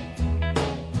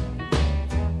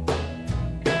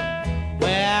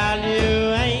 Well,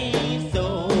 you ain't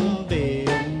so big,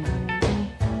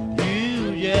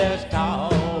 you just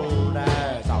talk,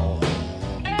 that's all.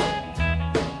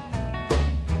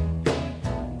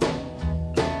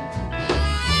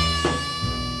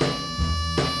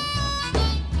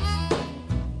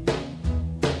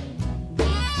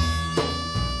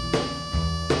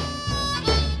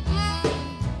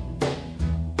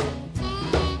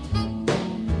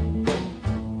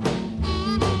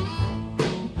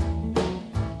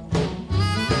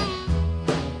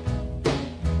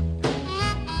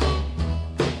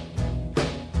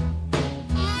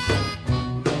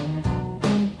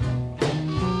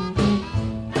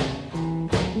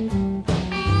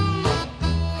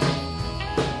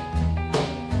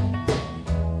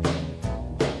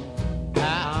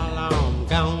 How long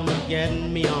gonna get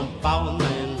me on boss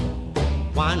man?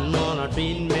 One wanna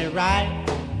treat me right,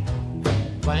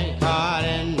 work hard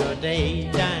in the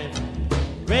daytime,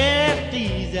 rest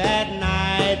easy at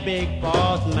night, big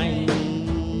boss man.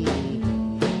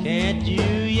 Can't you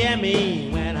hear me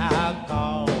when I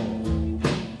call?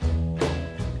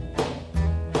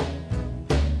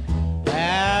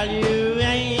 Well, you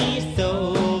ain't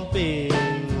so big,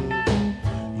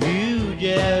 you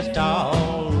just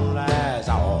all that's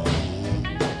all.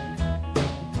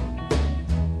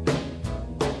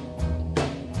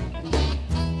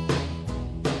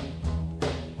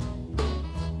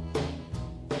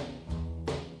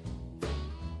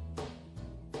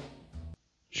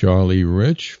 Charlie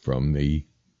Rich from the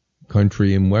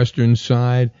country and western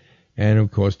side, and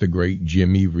of course the great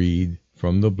Jimmy Reed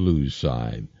from the blues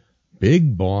side.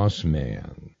 Big Boss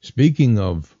Man. Speaking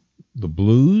of the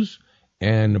blues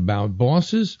and about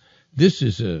bosses, this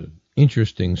is an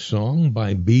interesting song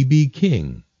by B.B.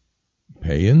 King,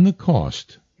 Paying the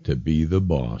Cost to Be the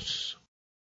Boss.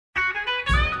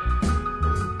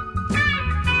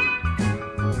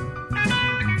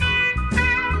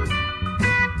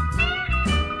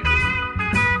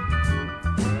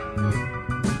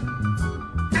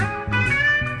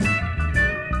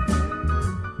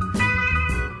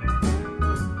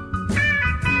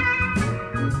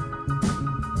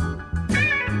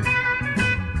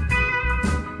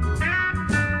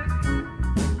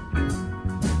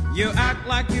 You act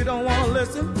like you don't want to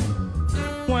listen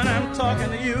when I'm talking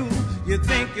to you. You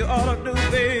think you ought to do,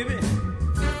 baby,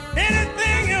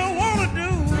 anything you want to do.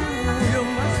 You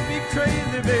must be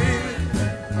crazy, baby.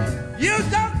 You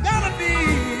just gotta be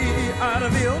out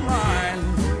of your mind.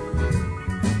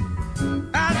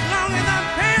 As long as I'm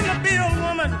paying the bill,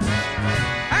 woman,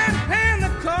 I'm paying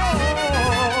the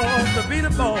cost to be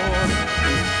the boss.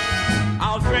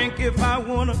 I'll drink if I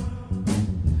wanna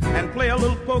and play a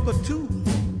little poker too.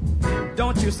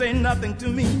 Don't you say nothing to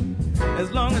me,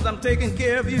 as long as I'm taking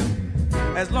care of you,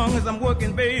 as long as I'm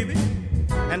working, baby,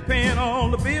 and paying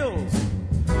all the bills.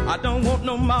 I don't want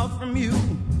no mouth from you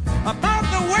about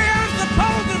the way I'm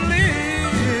supposed to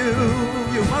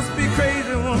live. You must be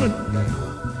crazy, woman.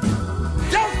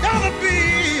 Just gotta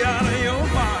be out of your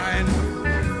mind.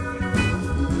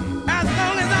 As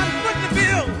long as I'm putting the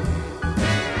bill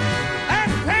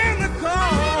and paying the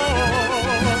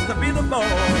cost to be the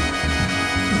boss.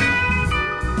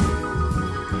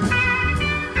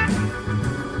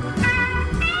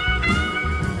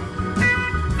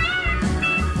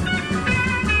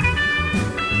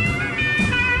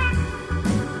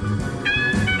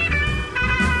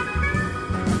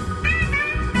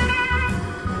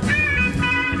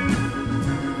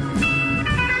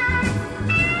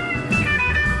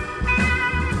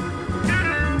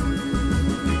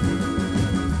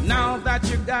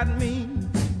 You got me,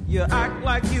 you act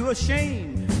like you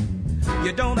ashamed.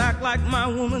 You don't act like my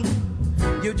woman,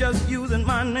 you're just using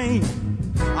my name.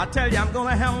 I tell you I'm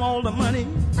gonna handle all the money,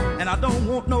 and I don't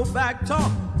want no back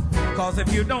talk. 'Cause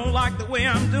if you don't like the way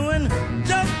I'm doing,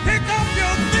 just pick up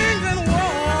your things and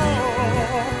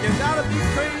walk. You gotta be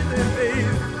crazy, baby.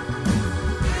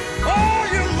 Oh,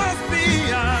 you must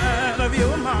be out of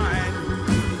your mind.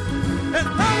 As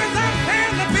long as I'm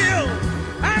paying the bill,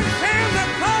 I'm paying the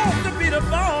cost to be the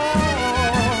boss.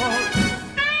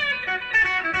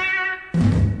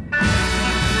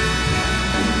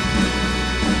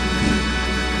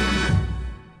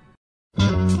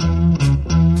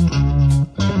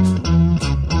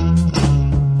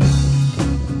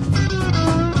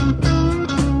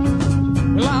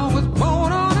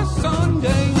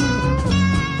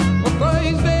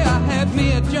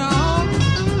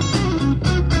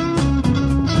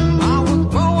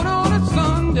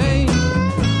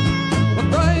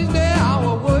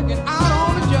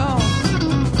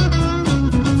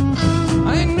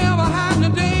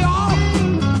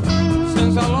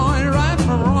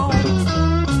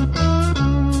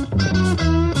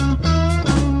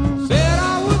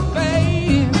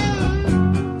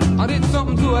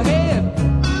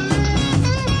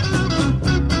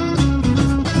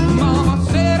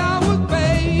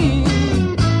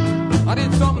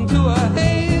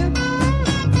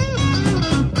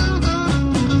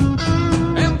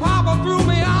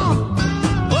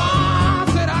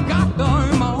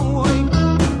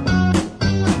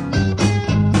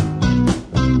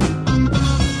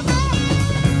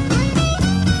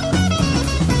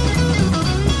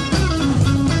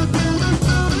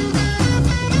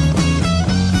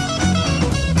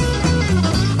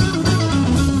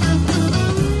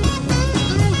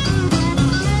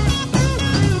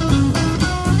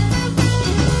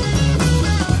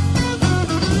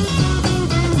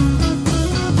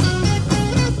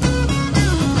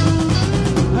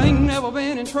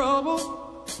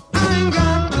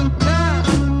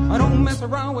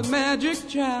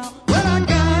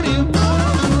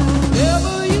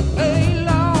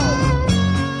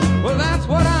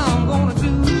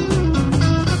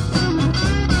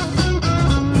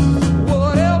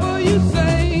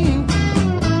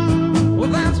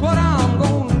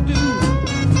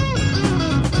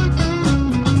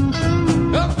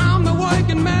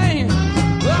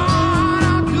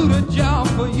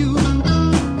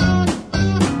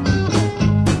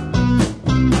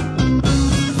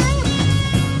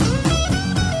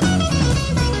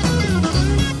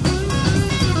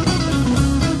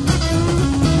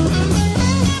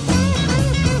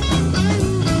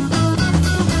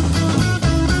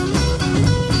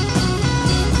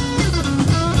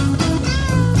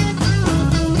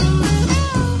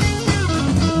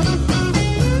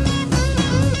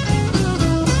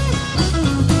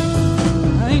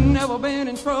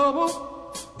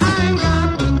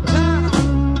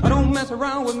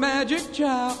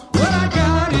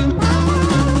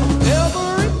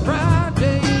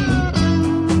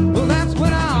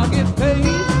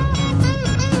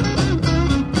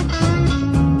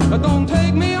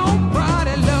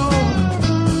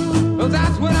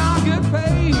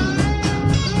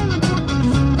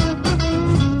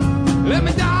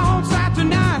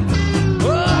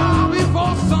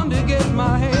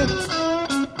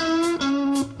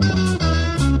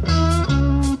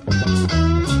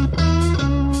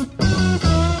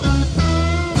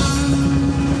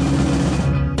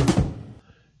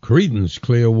 Creedence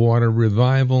Clearwater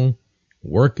Revival,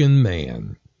 Working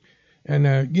Man.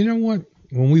 And you know what?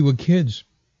 When we were kids,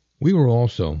 we were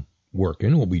also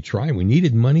working, or we tried. We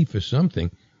needed money for something.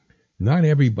 Not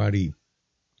everybody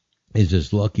is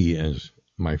as lucky as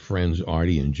my friends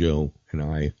Artie and Joe and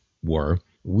I were.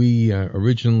 We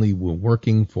originally were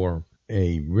working for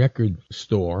a record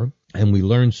store, and we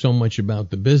learned so much about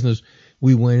the business.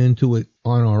 We went into it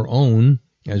on our own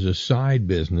as a side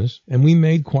business, and we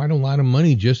made quite a lot of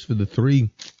money just for the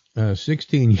three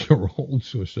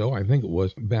 16-year-olds or so. I think it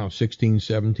was about 16,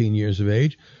 17 years of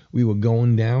age. We were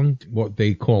going down what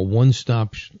they call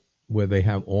one-stops, where they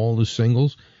have all the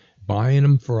singles, buying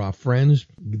them for our friends.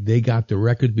 They got the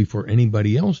record before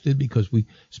anybody else did, because we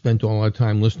spent all our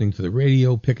time listening to the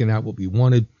radio, picking out what we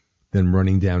wanted, then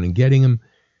running down and getting them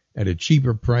at a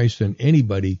cheaper price than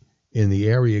anybody in the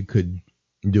area could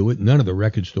do it. None of the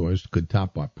record stores could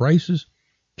top our prices.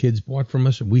 Kids bought from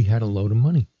us, and we had a load of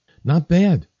money. Not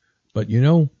bad. But, you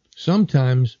know,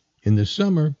 sometimes in the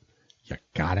summer, you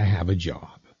gotta have a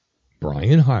job.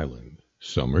 Brian Hyland,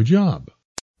 Summer Job.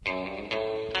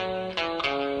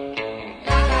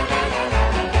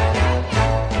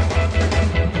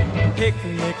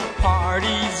 Picnic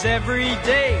parties every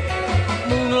day,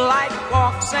 moonlight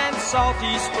walks and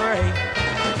salty spray.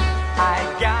 I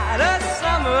got a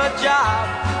summer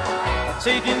job,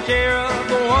 taking care of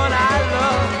the one I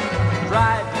love,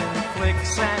 driving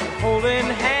flicks and holding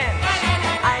hands,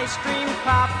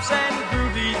 lollipops and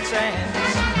groovy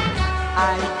chants.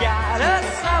 I got a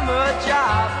summer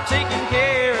job taking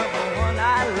care of the one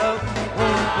I love.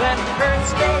 Won't let her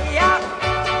stay out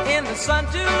in the sun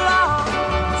too long.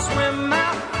 Swim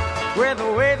out where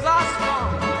the waves are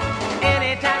strong.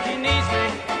 Anytime she needs me,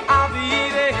 I'll be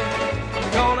there.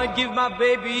 Gonna give my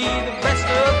baby the best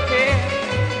of care.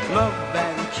 Love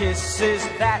and kisses,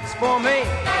 that's for me.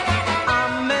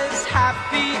 I'm as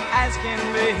happy as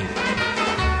can be.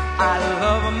 I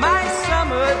love my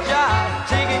summer job,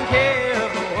 taking care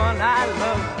of the one I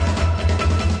love.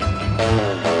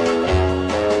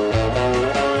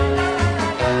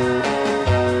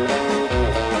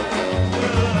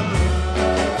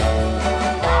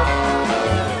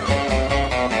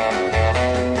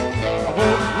 I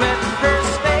won't let her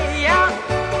stay out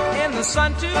in the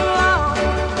sun too long.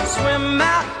 Swim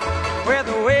out where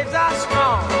the waves are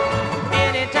strong.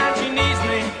 Anytime she needs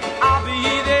me, I'll be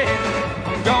there.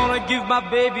 I'm gonna give my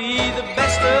baby the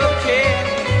best of care.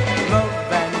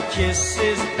 Love and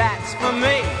kisses, that's for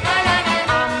me.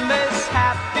 I'm as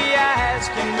happy as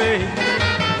can be.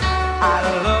 I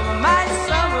love my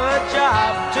summer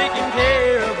job, taking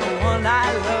care of the one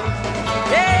I love.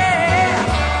 Yeah,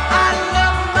 I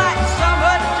love my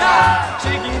summer job,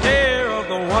 taking care of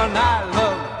the one I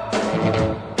love.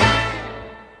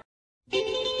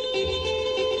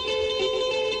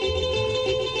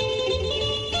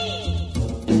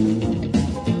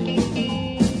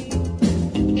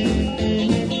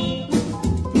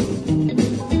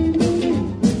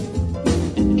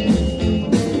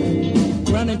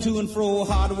 To and fro,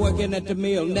 hard working at the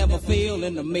mill, never fail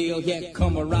in the mill, yet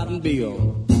come a rotten bill.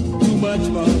 Too much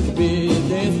monkey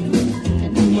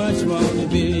business, too much monkey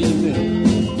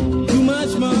business, too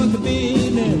much monkey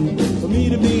business for me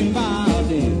to be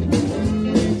involved in.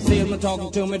 Salesman talking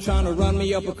to me, trying to run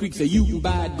me up a creek, say you can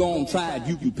buy it, go on, try it,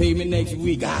 you can pay me next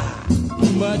week. Ah,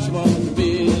 too much monkey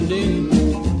business,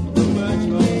 too much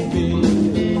monkey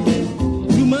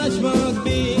business, too much monkey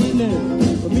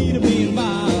business for me to be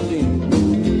involved in.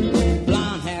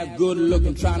 Good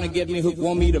looking, trying to get me hooked,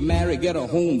 want me to marry, get a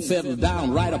home, settle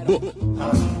down, write a book.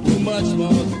 Too much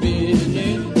monkey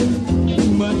business,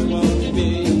 too much monkey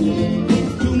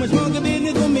business, too much monkey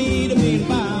business for me to be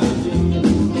involved in.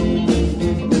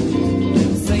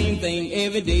 Same thing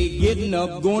every day, getting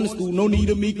up, going to school, no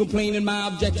need of me complaining, my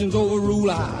objections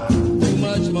overrule. Too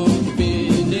much monkey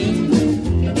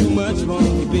business, too much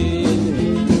monkey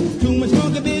business, too much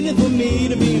monkey business for me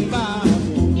to be involved in.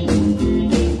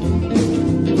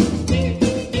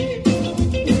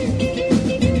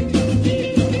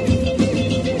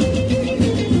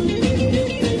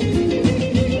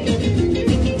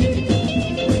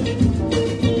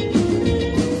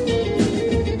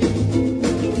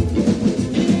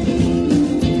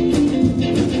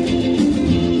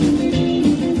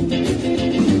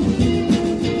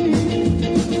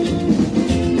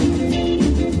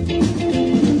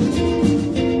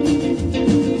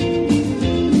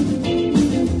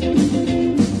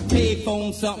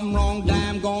 Something wrong,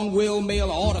 dime gone, will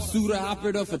mail, order suitor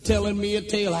operator for telling me a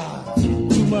tale.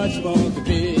 Too much monkey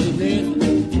business,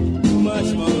 too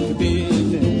much monkey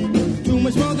business, too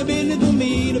much monkey business for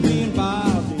me to be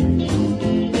involved in.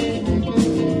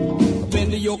 I've been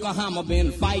to Yokohama,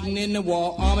 been fighting in the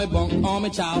war, army bunk,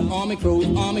 army child, army crows,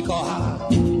 army car.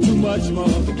 Too much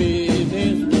monkey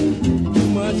business, too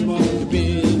much monkey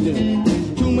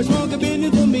business, too much monkey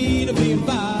business for me to be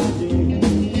involved in.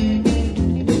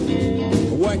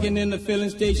 Working in the filling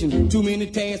station, too many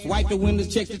tasks, wipe the windows,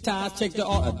 check the tires, check the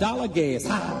dollar gas.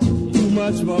 Too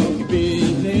much monkey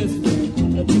business,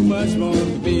 too much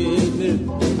monkey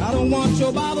business. I don't want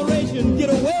your botheration, get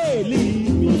away,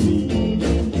 leave me be.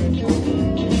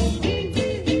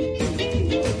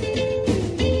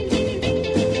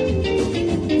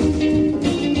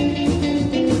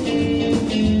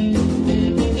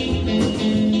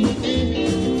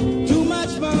 Too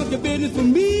much monkey business for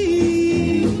me.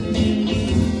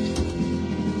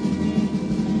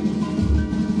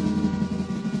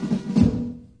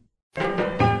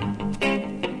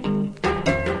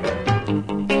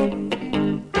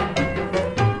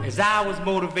 I was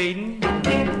motivating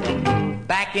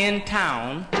back in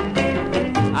town,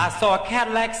 I saw a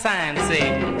Cadillac sign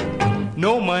say,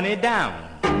 no money down.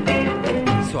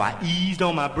 So I eased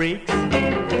on my brakes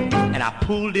and I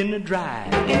pulled in the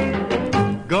drive,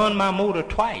 gunned my motor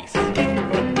twice,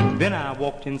 then I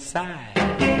walked inside.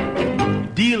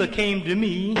 Dealer came to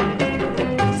me,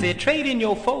 said, trade in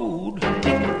your Ford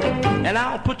and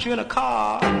I'll put you in a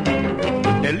car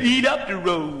and lead up the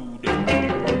road.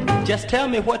 Just tell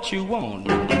me what you want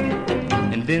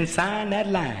and then sign that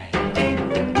line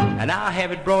and I'll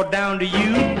have it brought down to you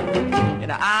in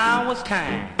an hour's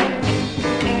time.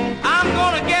 I'm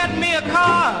gonna get me a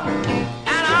car, and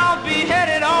I'll be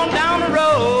headed on down the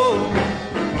road.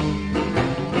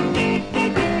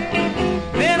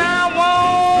 Then I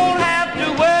won't have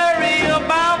to worry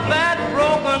about that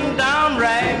broken down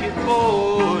ragged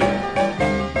Ford.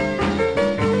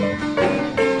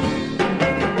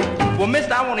 Well,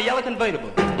 mister, I want a yellow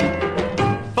convertible,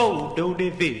 Ford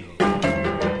D'Odeville,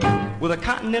 with a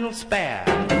Continental spare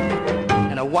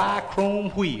and a wide chrome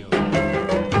wheel.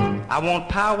 I want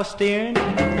power steering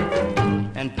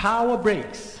and power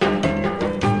brakes.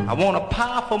 I want a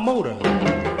powerful motor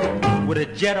with a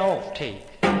jet off take.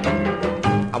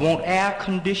 I want air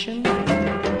conditioning.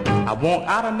 I want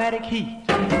automatic heat.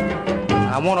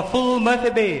 I want a full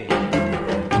Murphy bed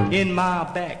in my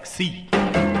back seat.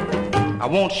 I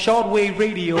want shortwave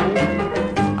radio.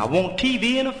 I want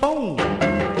TV and a phone.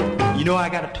 You know I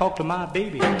gotta talk to my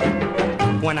baby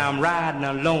when I'm riding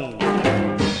alone.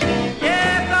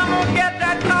 Yes, I'm gonna get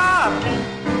that car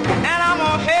and I'm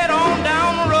gonna head on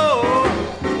down the road.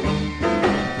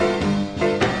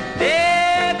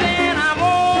 Yeah, then I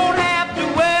won't have to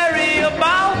worry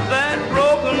about that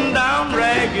broken down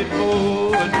ragged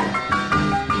Ford.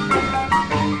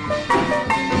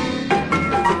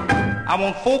 I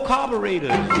want 4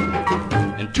 carburetors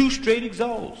and 2 straight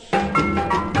exhausts.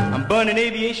 I'm burning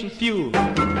aviation fuel,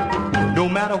 no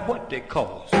matter what they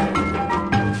cost.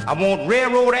 I want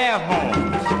railroad air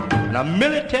horns and a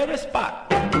military spot.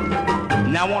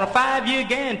 And I want a 5-year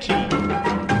guarantee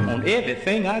on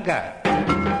everything I got.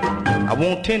 I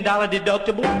want $10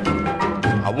 deductible.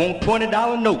 I want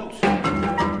 $20 notes.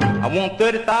 I want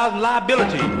 30,000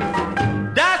 liability.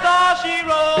 That's all she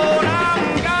wrote.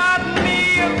 I'm got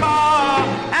me a car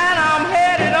and I'm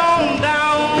headed on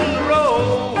down the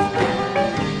road.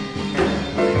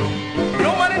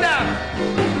 No money down.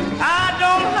 I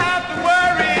don't have to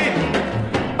worry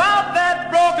about that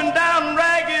broken down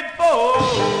ragged Ford.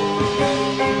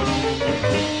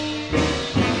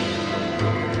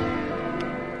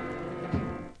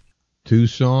 Two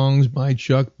songs by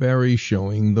Chuck Berry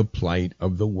showing the plight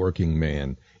of the working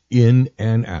man in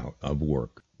and out of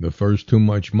work. The first, Too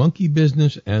Much Monkey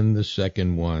Business, and the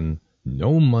second one,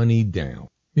 No Money Down.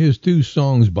 Here's 2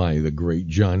 songs by the great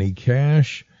Johnny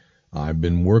Cash. I've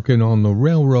been working on the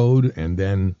railroad, and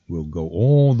then we'll go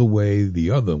all the way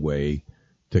the other way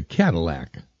to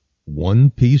Cadillac, One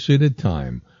Piece at a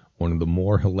Time, one of the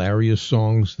more hilarious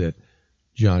songs that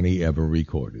Johnny ever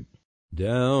recorded.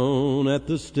 Down at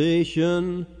the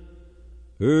station,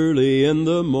 early in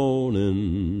the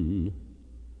morning,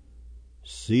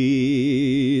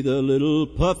 see the little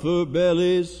puffer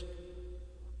bellies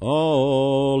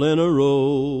all in a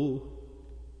row.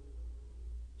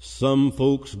 Some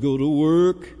folks go to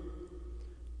work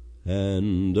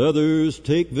and others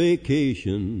take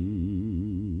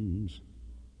vacations.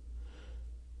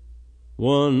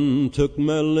 One took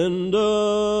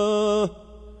Melinda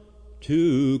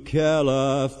to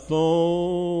California.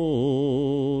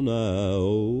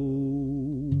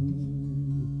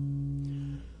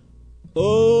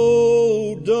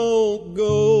 Oh, don't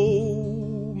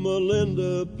go,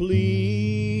 Melinda,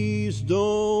 please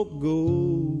don't go.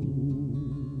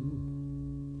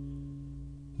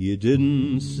 You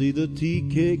didn't see the tea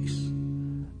cakes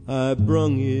I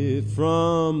brung you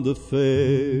from the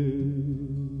fair.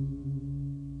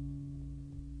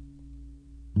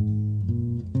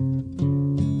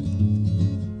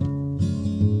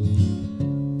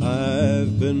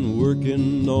 I've been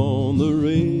working on the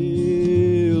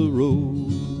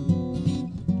railroad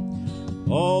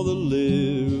all the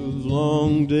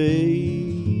livelong day.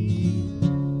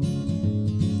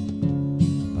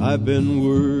 I've been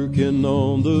working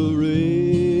on the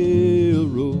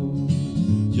railroad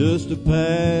just to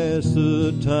pass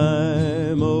the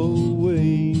time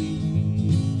away.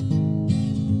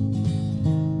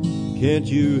 Can't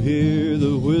you hear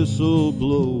the whistle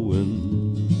blowing?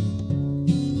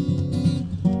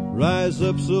 Rise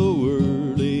up so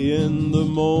early in the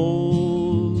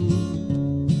morn.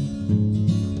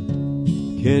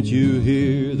 Can't you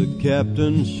hear the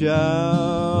captain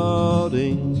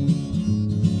shouting?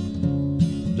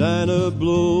 Dinah,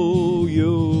 blow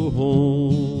your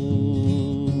horn.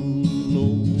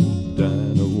 Oh,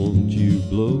 Dinah, won't you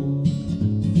blow?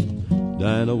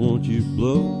 Dinah, won't you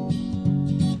blow?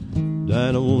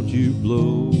 Dinah, won't you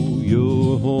blow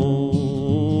your horn?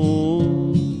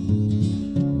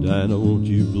 Dinah, won't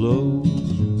you blow?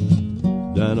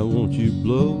 Dinah, won't you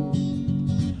blow?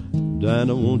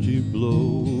 Dinah, won't you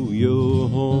blow your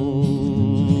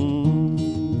horn?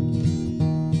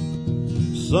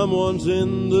 Someone's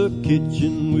in the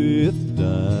kitchen with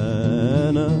Dinah.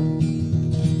 Diana.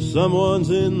 Someone's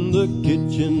in the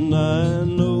kitchen, I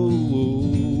know.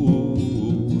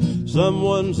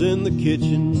 Someone's in the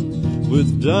kitchen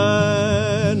with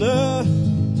Dinah,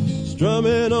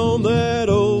 strumming on that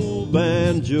old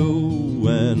banjo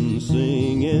and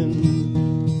singing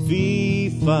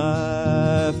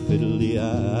fee-fi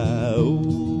fiddly-I-O,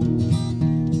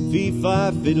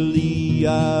 fee-fi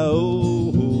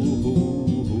fiddly-I-O,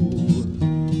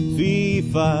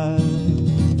 fee-fi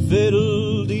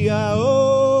fiddle-dee-I-O,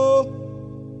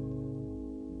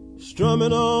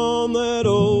 strumming on that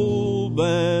old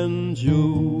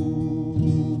banjo.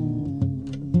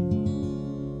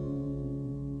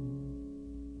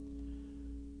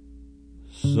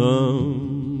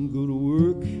 Some go to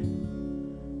work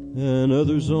and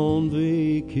others on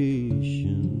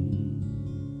vacation.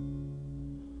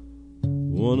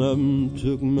 One of them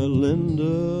took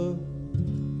Melinda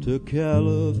to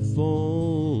California.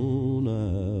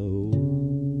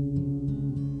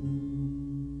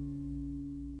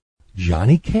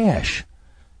 Johnny Cash.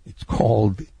 It's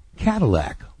called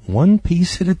Cadillac, One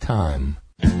Piece at a Time.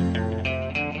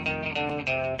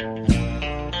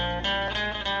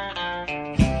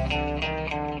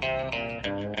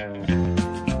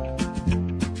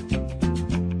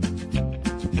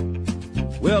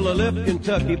 Well, I left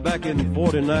Kentucky back in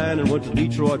 '49 and went to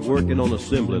Detroit working on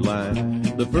assembly line.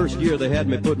 The first year they had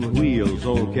me putting wheels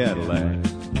on Cadillacs.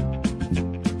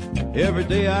 Every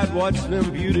day I'd watch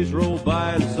them beauties roll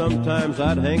by, and sometimes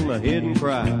I'd hang my head and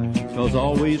cry, 'cause I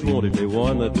always wanted me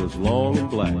one that was long and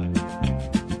black.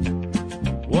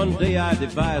 One day I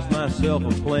devised myself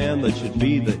a plan that should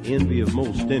be the envy of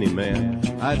most any man.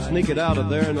 I'd sneak it out of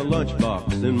there in a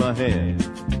lunchbox in my hand.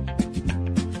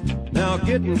 Now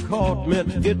getting caught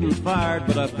meant getting fired,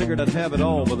 but I figured I'd have it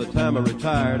all by the time I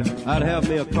retired. I'd have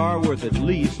me a car worth at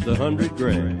least $100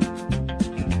 grand.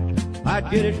 I'd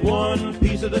get it one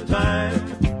piece at a time,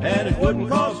 and it wouldn't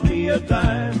cost me a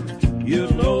dime.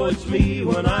 You'll know it's me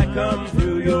when I come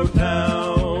through your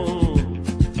town.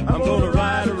 I'm gonna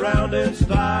ride around in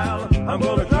style, I'm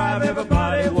gonna drive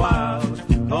everybody wild,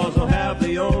 'cause I'll have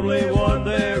the only one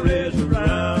there is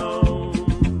around.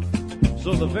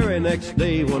 So the very next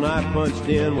day when I punched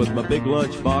in with my big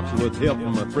lunchbox with help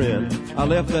from my friend, I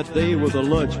left that day with a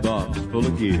lunchbox full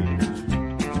of gear.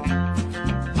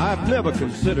 I've never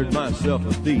considered myself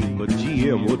a thief, but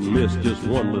GM wouldn't miss just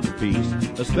one little piece,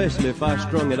 especially if I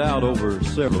strung it out over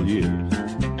several years.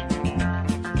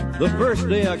 The first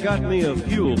day I got me a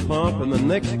fuel pump, and the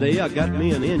next day I got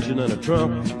me an engine and a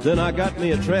trunk, then I got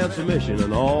me a transmission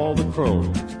and all the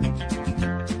chrome.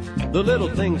 The little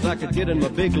things I could get in my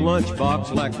big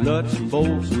lunchbox, like nuts and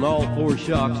bolts and all four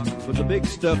shocks, but the big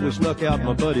stuff we snuck out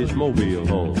my buddy's mobile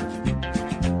home.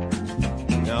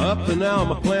 Now up to now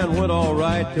my plan went all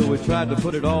right till we tried to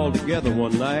put it all together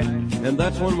one night, and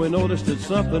that's when we noticed that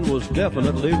something was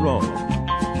definitely wrong.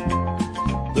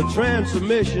 The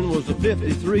transmission was a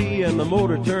 53 and the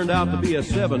motor turned out to be a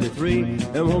 73,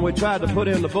 and when we tried to put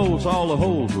in the bolts all the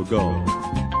holes were gone.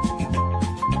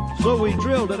 So we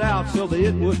drilled it out so that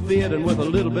it would fit, and with a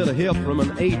little bit of help from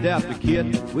an adapter kit,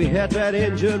 we had that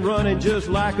engine running just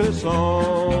like a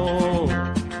song.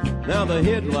 Now the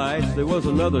headlights, there was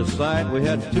another sight. We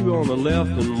had two on the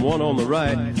left and one on the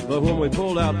right, but when we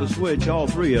pulled out the switch, all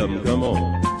three of them come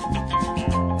on.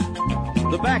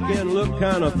 The back end looked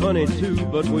kind of funny too,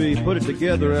 but we put it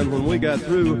together, and when we got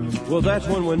through, well, that's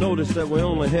when we noticed that we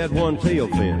only had one tail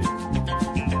fin.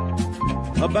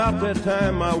 About that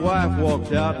time, my wife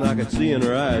walked out, and I could see in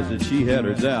her eyes that she had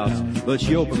her doubts, but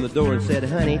she opened the door and said,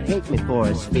 "Honey, take me for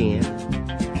a spin."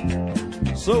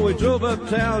 So we drove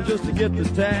uptown just to get the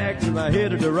tags, and I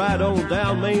headed to ride on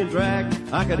down Main Drag.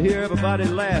 I could hear everybody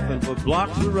laughing for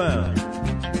blocks around.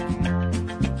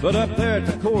 But up there at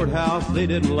the courthouse, they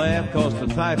didn't laugh, 'cause to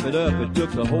type it up, it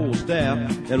took the whole staff,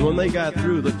 and when they got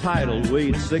through, the title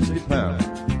weighed 60 pounds.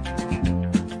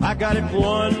 I got it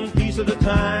one piece at a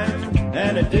time,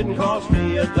 and it didn't cost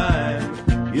me a dime.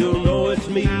 You'll know it's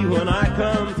me when I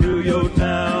come through your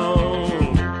town.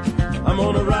 I'm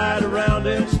gonna ride around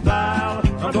in style,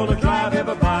 I'm gonna drive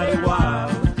everybody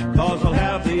wild, 'cause I'll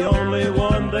have the only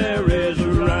one there is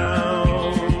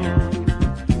around.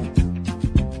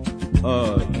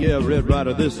 Yeah, Red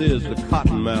Ryder, this is the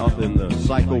Cottonmouth in the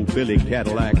Psycho Billy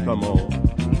Cadillac, come on.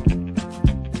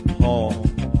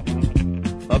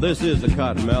 This is the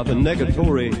Cottonmouth, and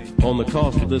negatory on the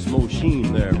cost of this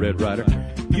machine there, Red Ryder.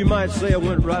 You might say I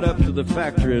went right up to the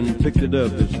factory and picked it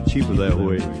up. It's cheaper that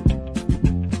way.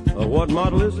 What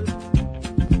model is it?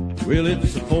 Well,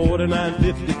 it's a 49,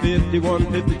 50, 51,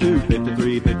 52,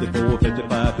 53, 54,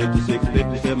 55, 56,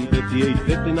 57, 58,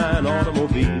 59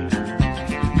 automobile.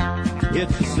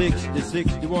 It's 60,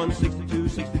 61, 62,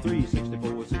 63,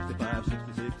 64, 65,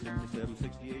 66, 67,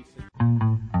 68.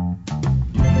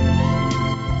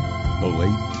 The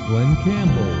late Glenn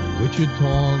Campbell,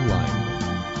 Wichita Lineman.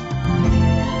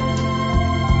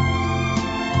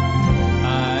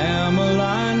 I am a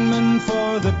lineman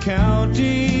for the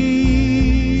county,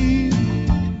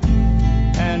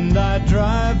 and I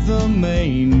drive the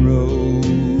main road,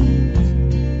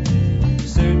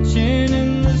 searching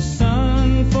in the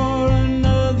sun for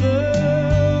another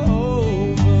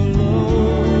overload.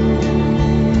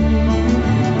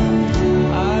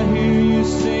 I hear you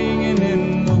singing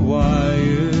in the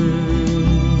wire,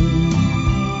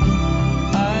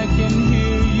 I can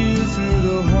hear you through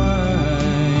the whine,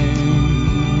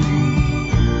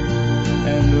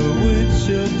 and the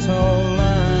Wichita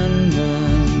lineman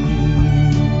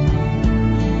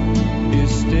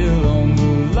is still on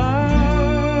the line.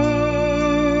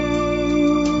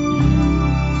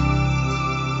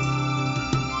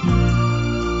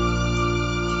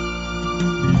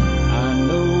 I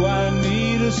know I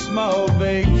need a small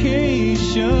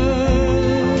vacation,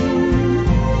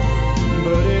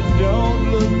 but it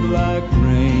don't look like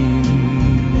rain.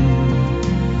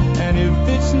 And if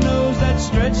it snows, that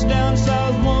stretch down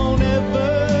south won't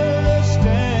ever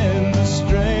stand the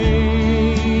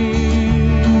strain.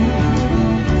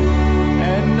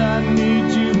 And I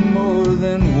need you more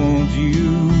than want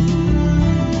you,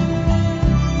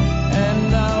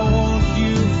 and I want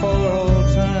you for all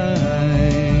time.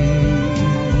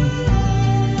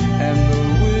 And the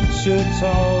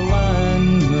Wichita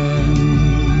lineman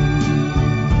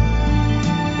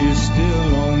is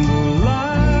still on the line.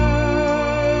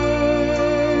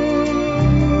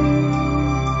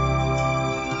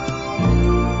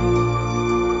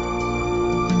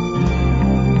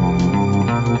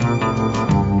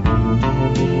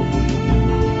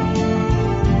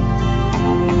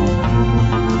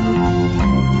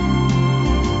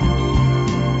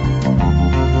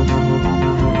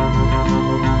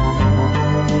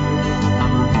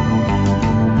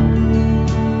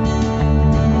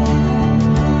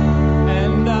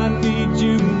 And I need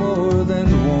you more than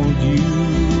want you,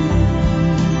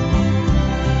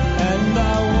 and I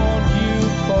want you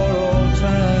for all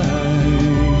time.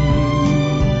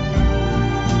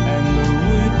 And the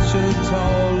Wichita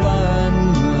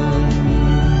lineman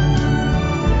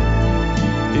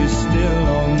is still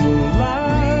on the line.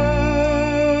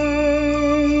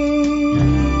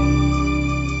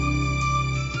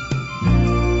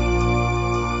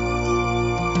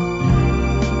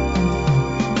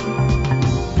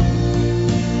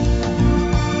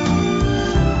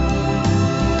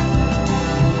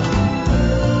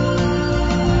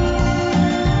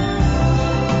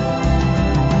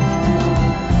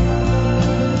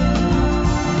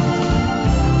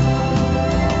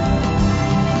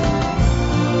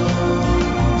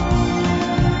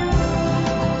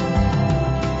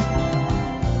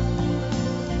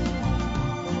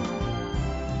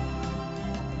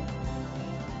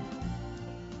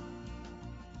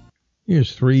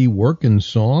 Here's three working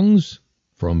songs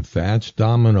from Fats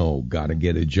Domino. Gotta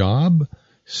Get a Job,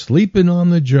 Sleeping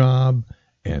on the Job,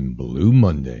 and Blue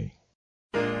Monday.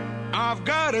 I've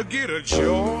gotta get a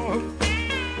job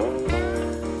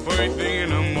first thing in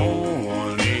the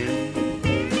morning.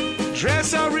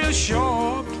 Dress up real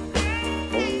sharp,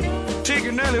 take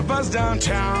an early bus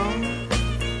downtown.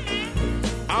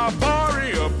 I'll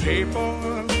borrow a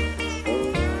paper,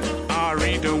 I'll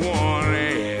read the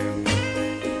warning.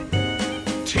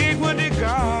 Take what they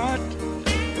got,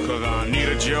 'cause I need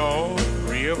a job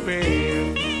real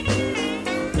bad.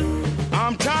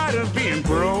 I'm tired of being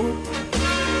broke,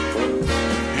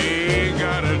 ain't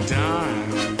got a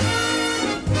dime.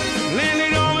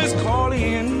 Landlady always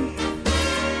calling,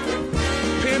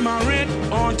 pay my rent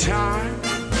on time.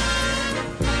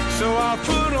 So I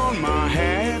put on my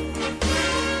hat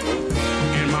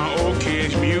and my old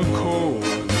cashmere coat.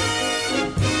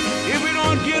 If we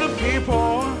don't get a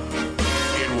paper,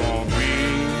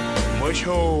 much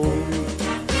hope.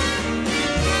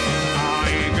 I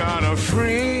ain't got a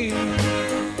friend,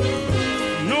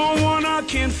 no one I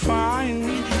can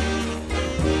find.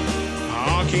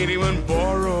 I can't even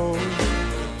borrow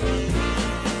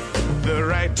the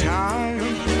right time.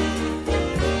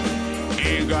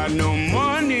 Ain't got no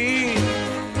money,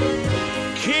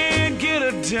 can't get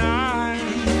a dime.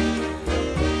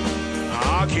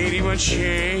 I can't even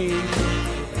change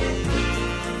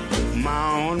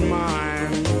my own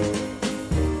mind.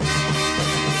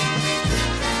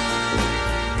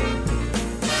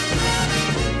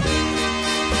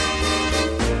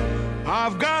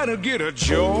 I've gotta get a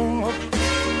job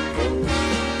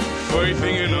first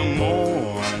thing in the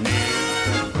morning.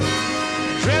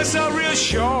 just a real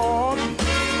short.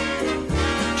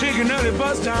 Take an early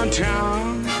bus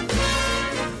downtown.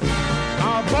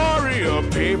 I'll borrow your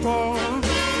paper.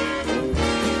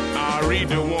 I'll read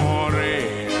the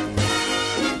warning.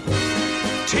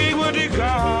 Take what you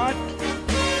got,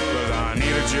 'cause I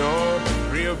need a job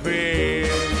real bad.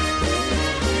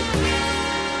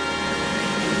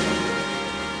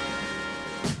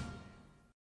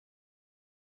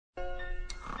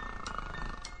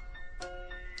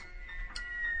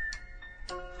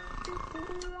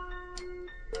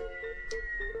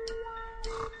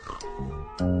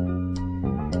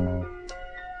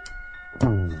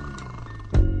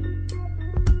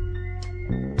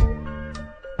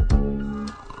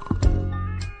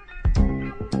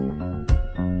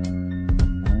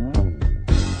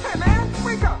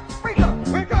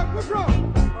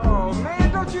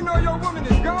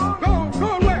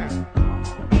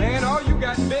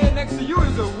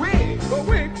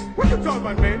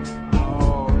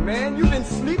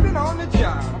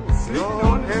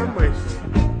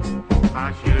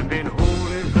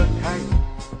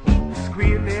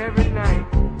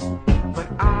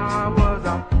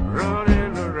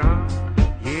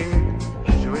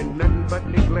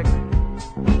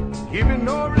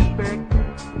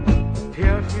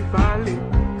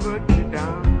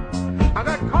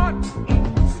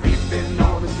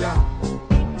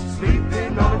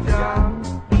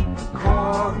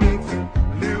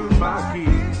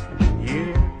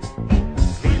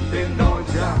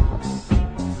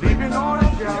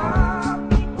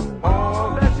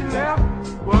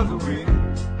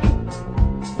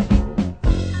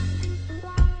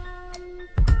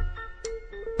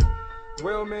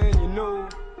 Well, man, you know,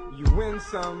 you win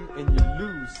some and you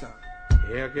lose some.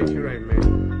 Yeah, I get you right,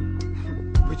 man.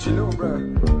 But you know, bro,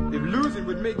 if losing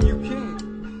would make you king,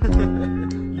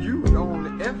 you would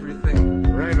own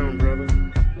everything. Right on, brother.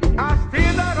 I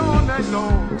stayed out all night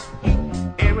long,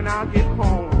 and when I get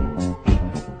home,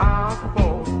 I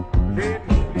fall dead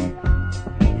to sleep.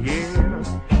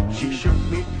 Yeah, she shook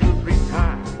me 2-3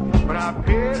 times, but I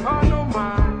paid her no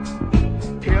mind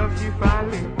till she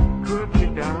finally put me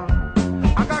down.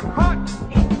 I got caught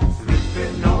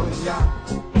sleeping on the job,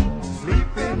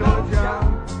 sleeping on the job.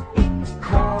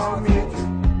 Called me to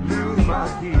lose my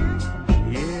keys.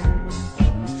 Yeah,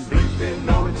 sleeping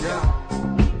on the job,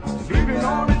 sleeping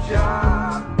on the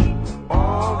job.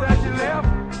 All that you left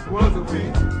was a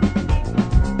week.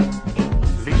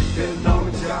 Sleeping on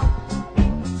the job,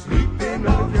 sleeping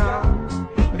on the job.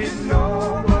 Didn't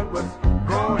know what was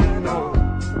going on.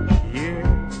 Yeah,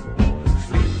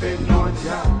 sleeping on the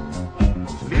job,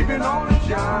 sleeping on the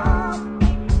job.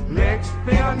 Next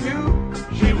thing I knew,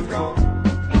 she was gone.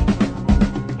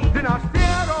 Then I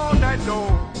stared all night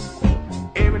long,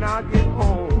 and when I get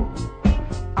home,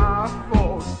 I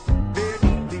fall dead to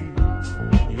sleep.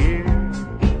 Yeah,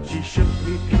 she shook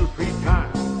me 2-3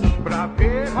 times, but I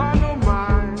paid her no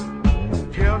mind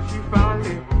till she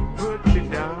finally put me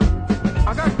down. I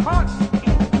got caught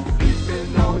sleeping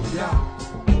on the job,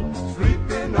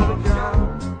 sleeping on the job.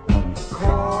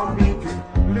 Called me to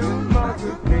lose my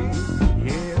good things.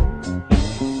 Yeah,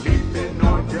 sleeping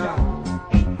on the job,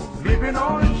 sleeping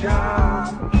on the job.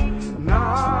 Now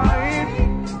I ain't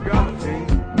got a thing.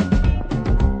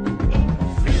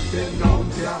 Sleeping on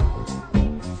the job,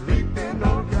 sleeping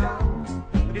on the job.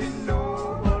 Didn't know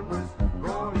what was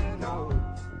going on.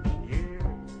 Yeah,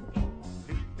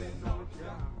 sleeping on the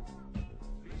job,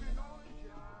 sleeping on the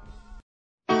job.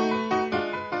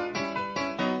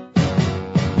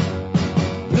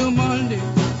 Blue Monday,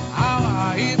 how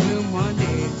I hate Blue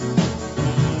Monday.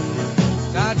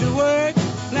 Got to work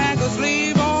like a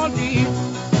slave all day.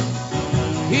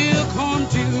 Here come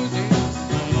Tuesday,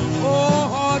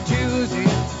 oh Tuesday.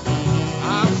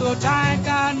 I'm so tired,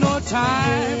 got no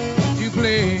time to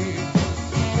play.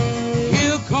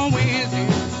 Here come Wednesday,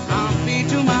 I'm free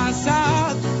to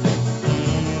myself.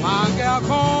 My gal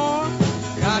called,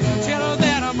 got to tell her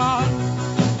that I'm out.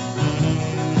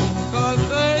 'Cause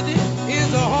Thursday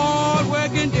is a hard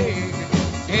working day,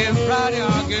 and Friday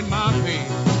I'll get my pay.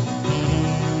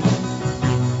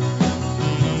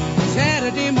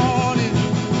 Saturday morning,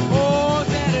 oh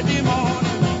Saturday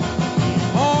morning,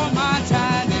 all my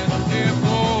tiredness they're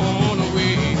blown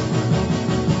away.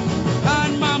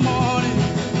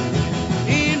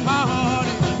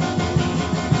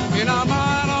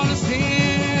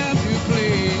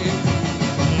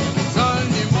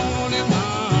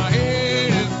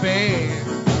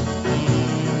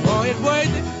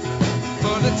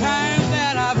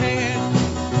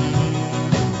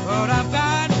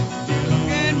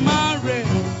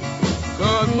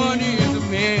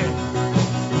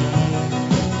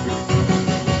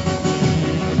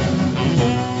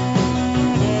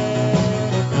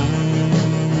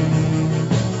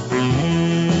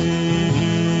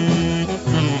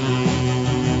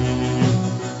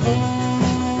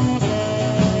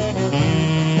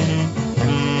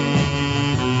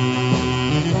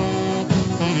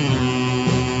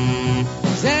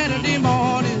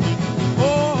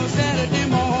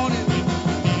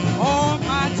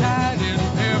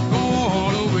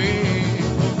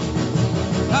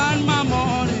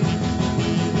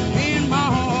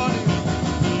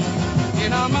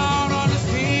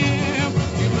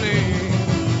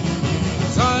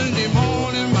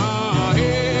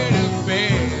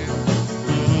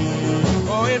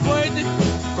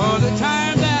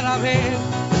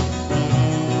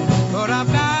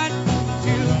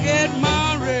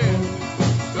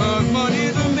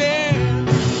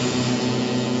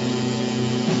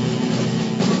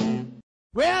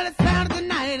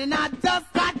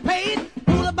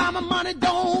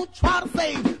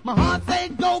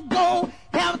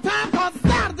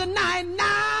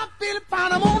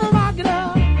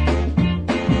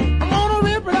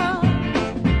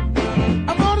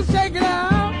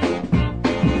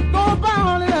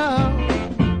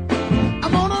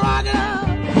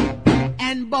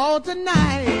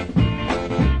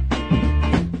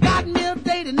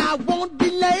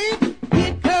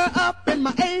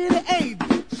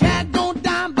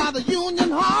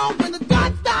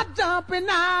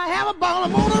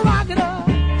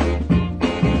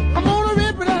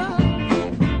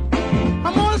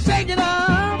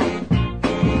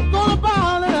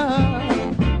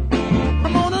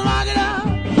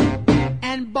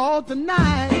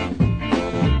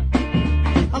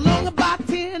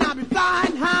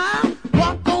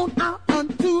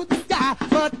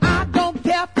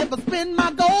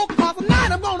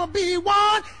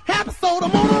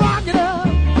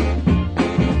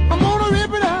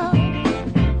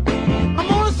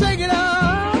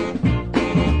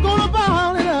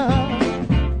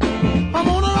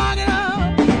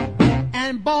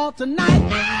 ball tonight.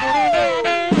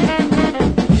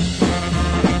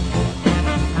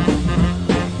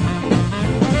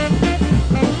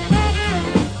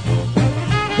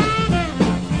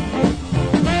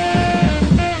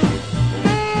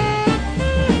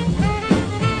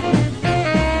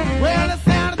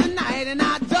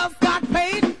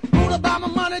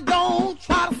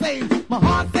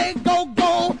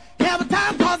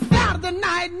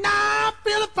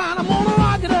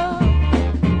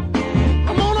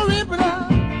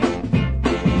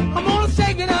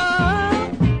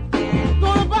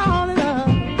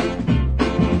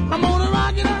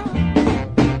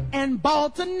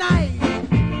 Tonight,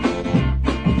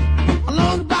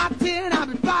 along about 10, I'll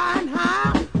be flying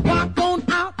high, walk on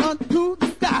out unto the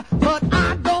sky. But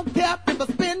I don't care if I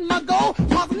spin my goal,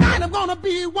 'cause tonight I'm gonna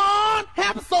be one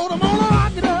happy soul. I'm gonna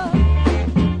rock it up,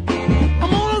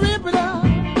 I'm gonna rip it up,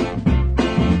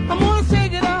 I'm gonna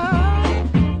shake it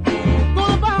up,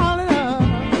 gonna ball it up,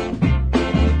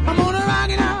 I'm gonna rock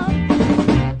it up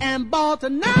and ball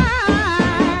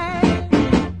tonight.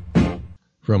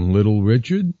 From Little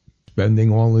Richard,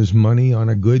 spending all his money on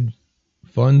a good,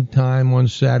 fun time on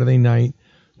Saturday night,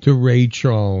 to Ray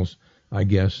Charles, I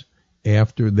guess,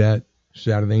 after that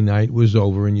Saturday night was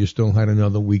over and you still had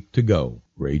another week to go.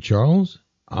 Ray Charles,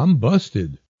 I'm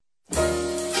busted.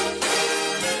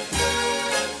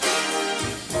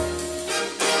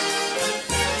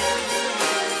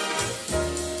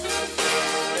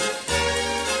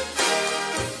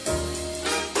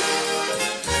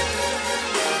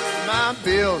 My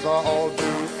bills are all due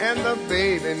and the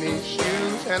baby needs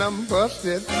shoes and I'm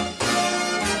busted.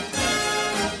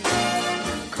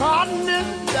 Cotton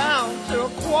is down to a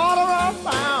quarter of a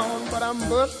pound, but I'm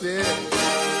busted.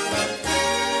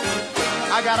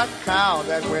 I got a cow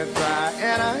that went dry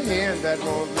and a hen that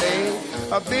won't lay,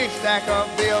 a big stack of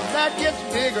bills that gets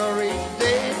bigger each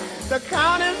day. The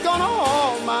county's gonna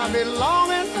haul my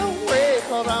belongings away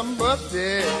 'cause I'm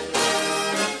busted.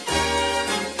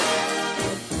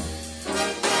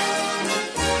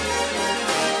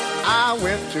 I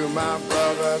went to my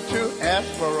brother to ask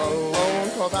for a loan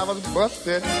 'cause I was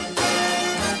busted.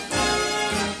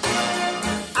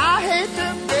 I hate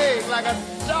to beg like a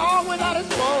dog without his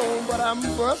bone, but I'm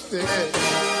busted.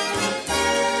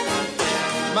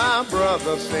 My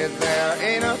brother said there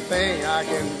ain't a thing I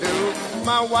can do.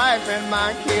 My wife and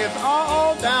my kids are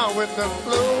all down with the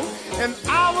flu, and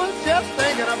I was just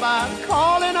thinking about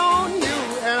calling on you,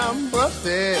 and I'm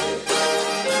busted.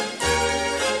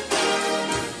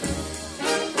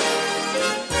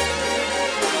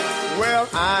 Well,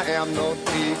 I am no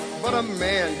thief, but a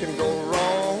man can go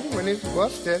wrong when he's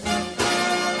busted.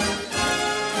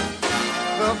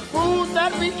 The food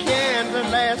that we canned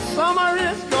last summer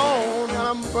is gone, and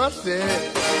I'm busted.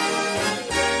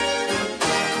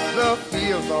 The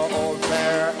fields are all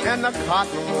bare, and the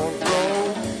cotton won't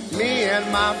grow. Me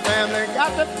and my family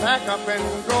got to pack up and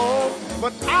go.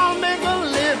 But I'll make a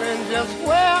living just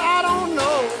where I don't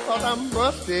know, 'cause I'm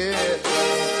busted.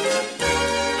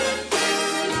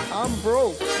 I'm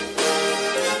broke.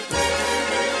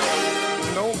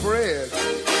 No bread.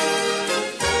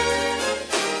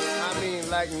 I mean,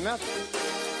 like nothing.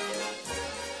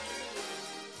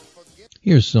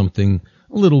 Here's something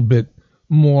a little bit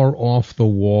more off the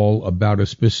wall about a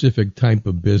specific type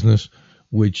of business,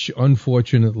 which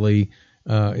unfortunately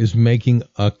is making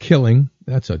a killing.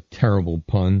 That's a terrible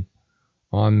pun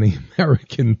on the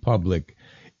American public.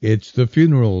 It's the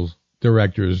funerals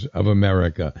directors of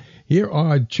America. Here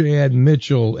are Chad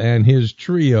Mitchell and his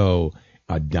trio,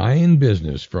 A Dying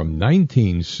Business from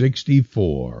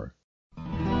 1964.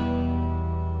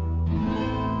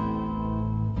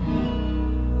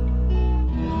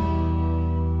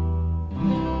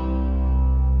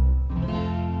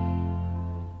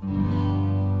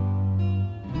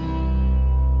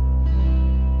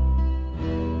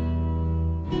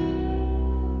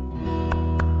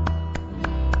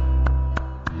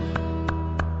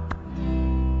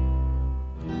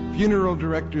 Funeral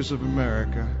Directors of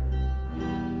America,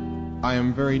 I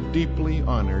am very deeply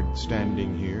honored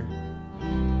standing here,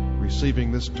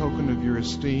 receiving this token of your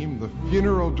esteem, the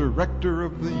Funeral Director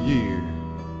of the Year.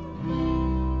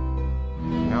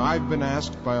 Now, I've been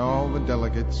asked by all the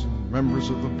delegates and members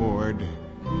of the board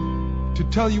to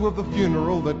tell you of the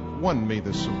funeral that won me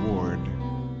this award.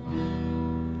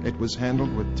 It was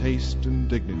handled with taste and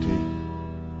dignity.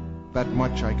 That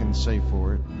much I can say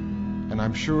for it. And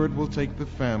I'm sure it will take the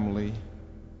family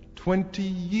 20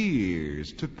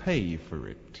 years to pay for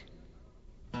it.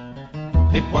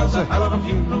 It was a hell of a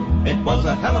funeral. It was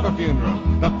a hell of a funeral.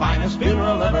 The finest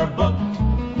funeral ever booked.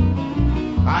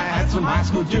 I had some high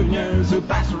school juniors who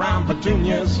passed around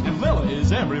petunias. And Lila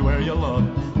is everywhere you look.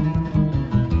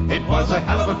 It was a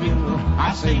hell of a funeral,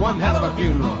 I say one hell of a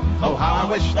funeral. Oh, how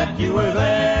I wish that you were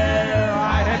there.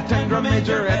 I had 10 drum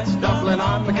majorettes doubling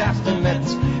on the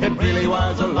castanets. It really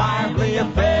was a lively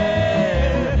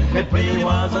affair. It really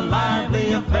was a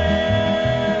lively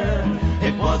affair.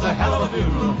 It was a hell of a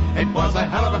funeral, it was a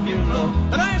hell of a funeral.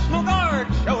 The National Guard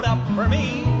showed up for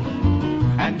me.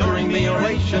 And during the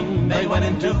oration, they went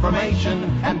into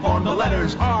formation and formed the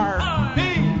letters R.P.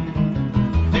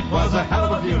 It was a hell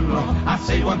of a funeral, I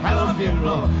say one hell of a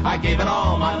funeral. I gave it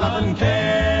all my love and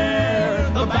care.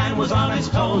 The band was on its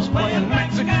toes playing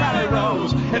Mexican Valley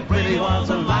Rose. It really was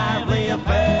a lively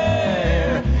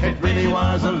affair. It really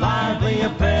was a lively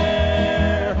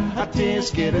affair. A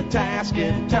tisket, a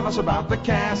tasket, tell us about the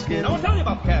casket. I'll tell you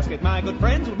about the casket, my good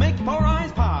friends. It would make your poor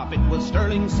eyes pop. It was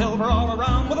sterling silver all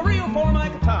around with a real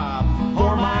Formica top.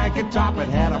 Formica top, it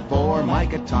had a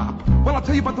Formica top. Well, I'll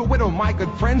tell you about the widow, my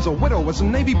good friends. The widow was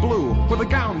in navy blue with a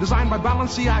gown designed by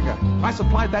Balenciaga. I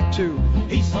supplied that too.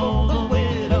 He sold the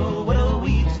widow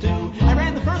weeds too. I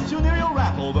ran the first funereal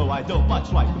raffle, though I don't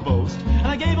much like to boast. And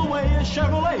I gave away a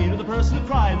Chevrolet to the person who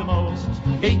cried the most.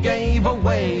 He gave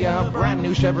away a brand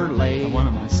new Chevrolet. One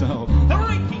of myself. There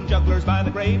were 18 jugglers by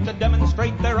the grave to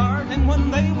demonstrate their art. And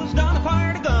when they was done, I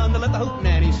fired a gun to let the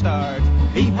hootenanny start.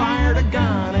 He fired a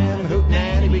gun and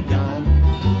hootenanny begun.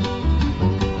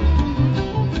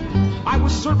 I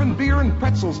was serving beer and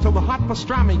pretzels till the hot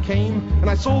pastrami came, and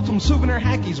I sold some souvenir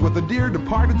hankies with the dear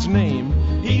departed's name.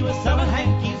 He was selling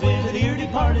hankies with the dear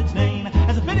departed's name.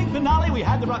 As a fitting finale, we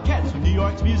had the Rockettes from New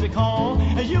York's Music Hall.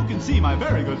 As you can see, my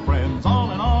very good friends,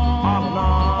 all in all, all in all,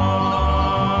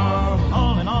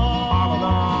 all in all, all in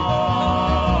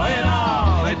all, in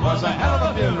all. It was a hell of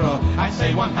a funeral, I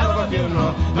say one hell of a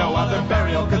funeral. No other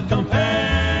burial could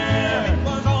compare. It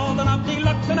was all done up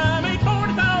deluxe, and I made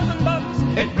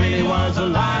 $40,000. It really was a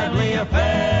lively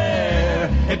affair.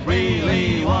 It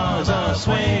really was a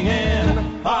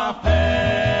swinging affair.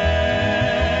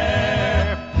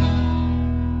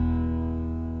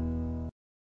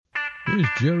 Here's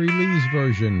Jerry Lee's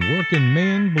version, Working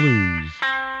Man Blues.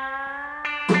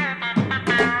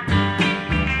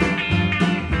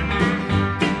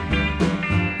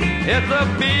 It's a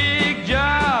big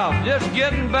job, just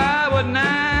getting by with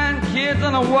 9 kids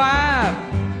and a wife.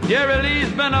 Jerry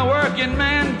Lee's been a working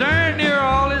man darn near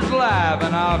all his life,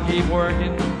 and I'll keep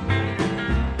working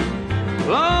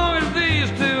long as these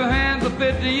 2 hands will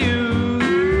fit to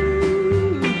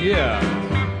use. Yeah,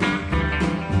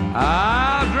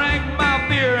 I'll drink my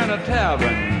beer in a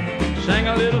tavern, sing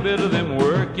a little bit of them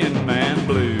working man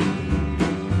blues.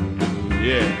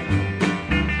 Yeah,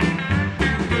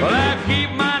 well, I keep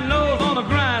my nose on the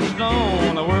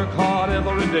grindstone, I work hard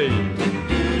every day.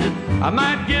 I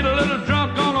might get a little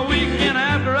drunk on the weekend.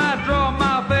 After I draw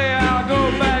my pay, I'll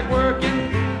go back working.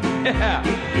 Yeah,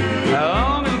 as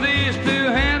long as these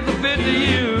 2 hands will fit to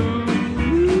you.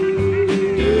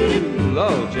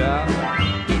 Lord, child,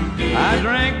 I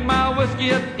drink my whiskey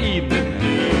at evening,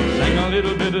 sing a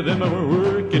little bit of them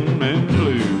working man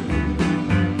blues.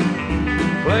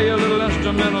 Play a little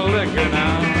instrumental liquor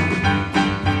now.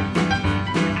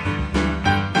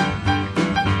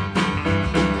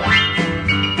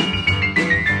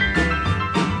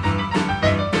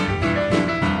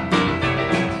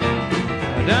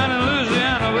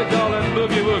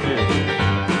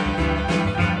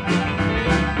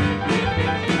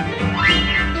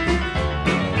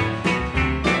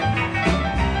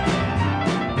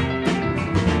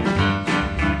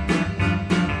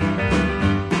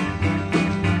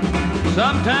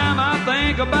 Sometime I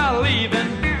think about leaving,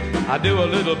 I do a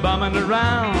little bumming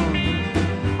around.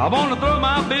 I want to throw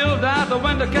my bills out the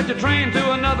window, catch a train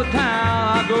to another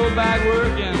town. I go back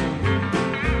working.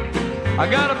 I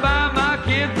gotta buy my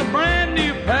kids a brand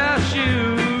new pair of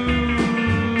shoes.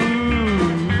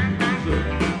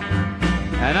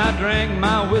 And I drink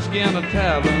my whiskey in a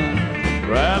tavern,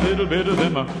 try a little bit of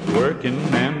them working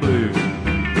man blues.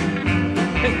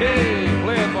 Hey, hey,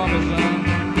 play it for me, son.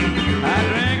 I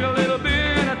drink a little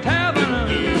beer in a tavern,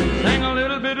 sing a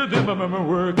little bit of them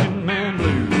working man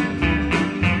blues.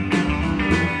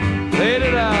 Fade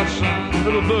it out, son,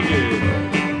 little boogie.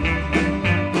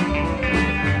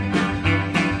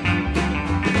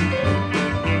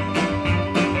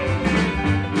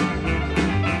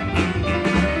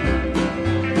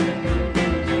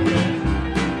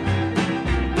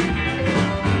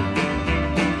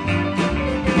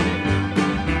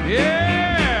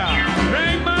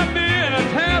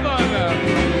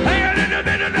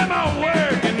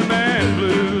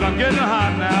 Getting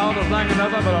hot now, to thinking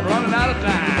of it, but I'm running out of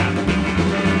time.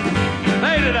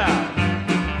 Fade it out.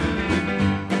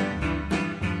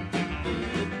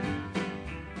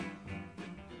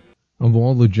 Of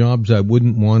all the jobs I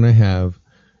wouldn't want to have,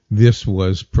 this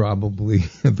was probably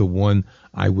the one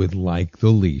I would like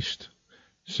the least.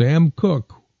 Sam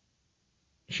Cooke,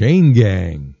 Chain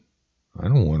Gang. I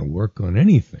don't want to work on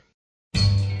anything.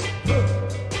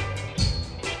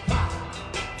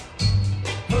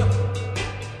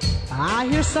 I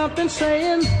hear something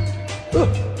saying,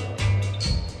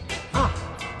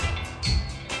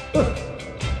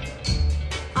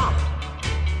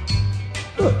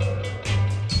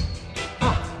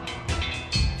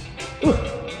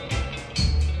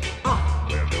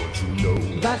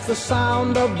 That's the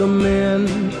sound of the men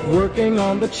working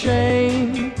on the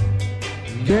chain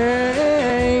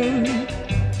gang.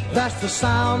 That's the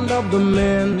sound of the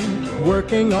men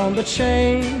working on the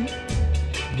chain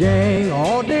gang.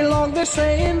 All day long they're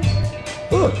saying,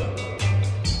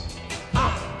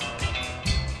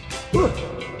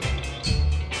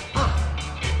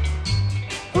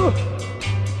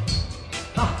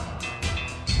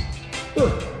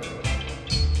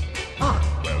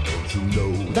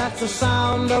 That's the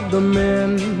sound of the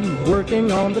men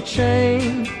working on the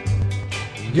chain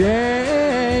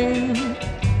gang.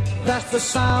 That's the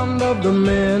sound of the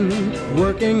men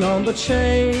working on the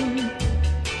chain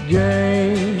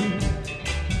gang.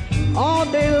 All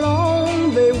day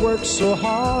long they work so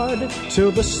hard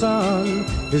till the sun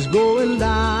is going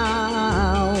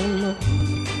down,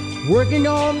 working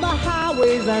on the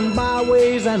highways and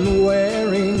byways and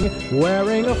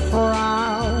wearing a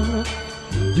frown.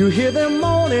 You hear them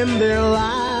moaning their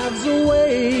lives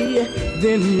away,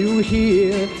 then you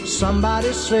hear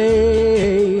somebody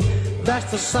say,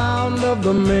 that's the sound of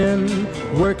the men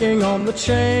working on the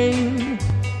chain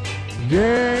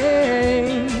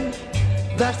gang.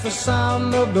 That's the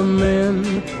sound of the men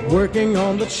working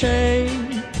on the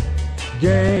chain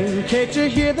gang. Can't you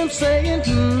hear them saying,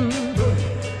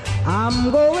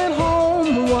 I'm going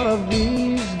home one of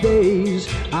these days.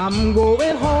 I'm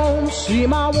going home, see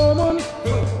my woman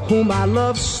whom I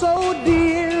love so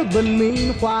dear. But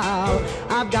meanwhile,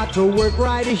 I've got to work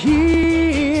right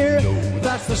here.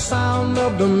 That's the sound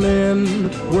of the men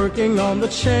working on the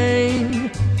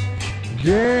chain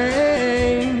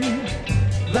gang.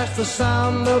 That's the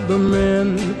sound of the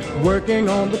men working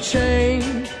on the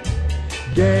chain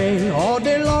gang. All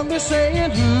day long they're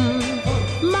saying,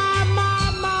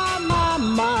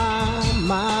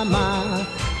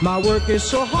 my work is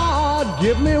so hard,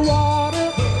 give me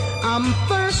water, I'm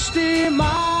thirsty, my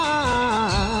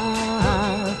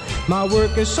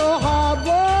work is so hard,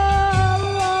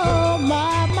 whoa,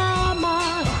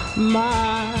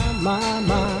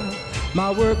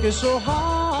 my work is so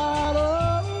hard,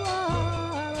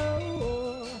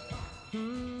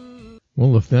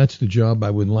 Well, if that's the job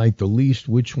I would like the least,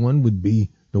 which one would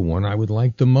be the one I would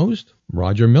like the most?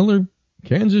 Roger Miller,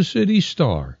 Kansas City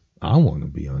Star. I want to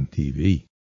be on TV.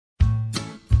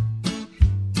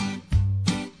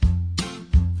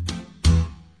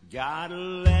 Got a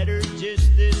letter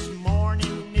just this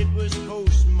morning, it was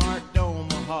postmarked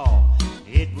Omaha.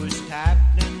 It was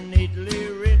typed and neatly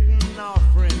written,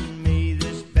 offering me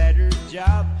this better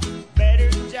job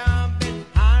and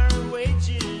higher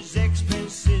wages,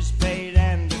 expenses paid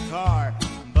and a car.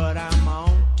 But I'm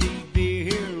on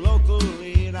TV here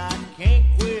locally and I can't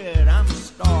quit, I'm a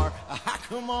star. I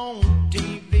come on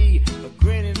TV,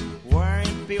 grinning,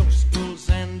 wearing bills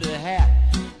and a hat.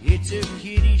 It's a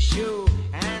kiddie show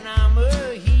and I'm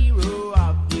a hero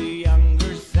of the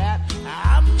younger set.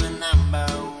 I'm the number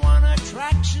one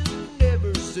attraction,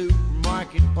 every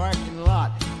supermarket parking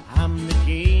lot. I'm the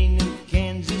king of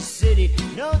Kansas City.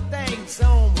 No thanks,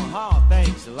 Omaha,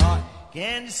 thanks a lot.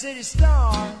 Kansas City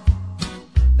Star,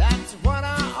 that's what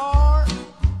I are.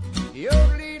 Your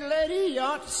lead lady, you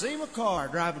ought to see my car.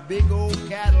 Drive a big old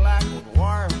Cadillac with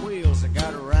wire wheels. I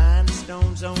got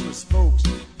rhinestones on the spokes.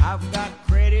 I've got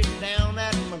credit down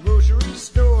at my grocery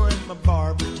store, and my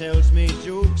barber tells me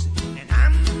jokes. And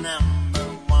I'm the number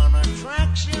one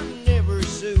attraction, every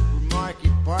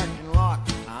supermarket parking lot.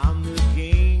 I'm the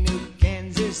king of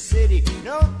Kansas City.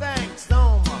 No thanks,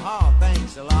 Omaha,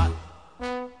 thanks a lot.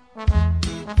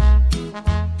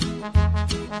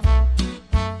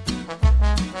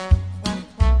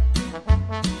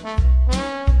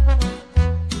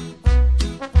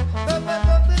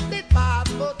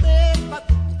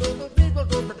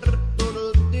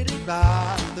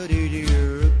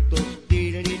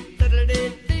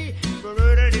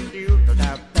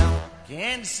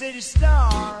 Kansas City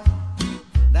Star,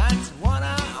 that's what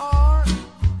I are.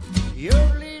 Your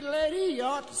lead lady, you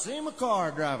ought to see my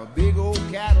car. Drive a big old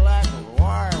Cadillac with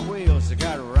wire wheels. I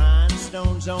got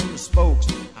rhinestones on the spokes.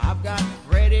 I've got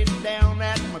credit down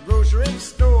at my grocery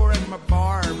store, and my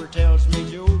barber tells me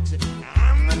jokes.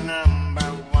 I'm the number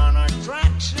one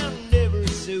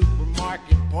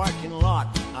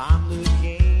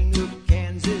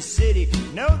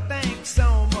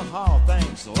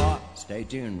a lot. Stay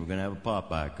tuned. We're going to have a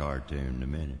Popeye cartoon in a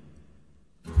minute.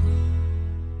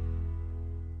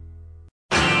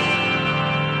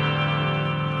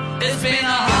 It's been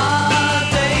a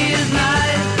hard day's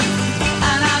night,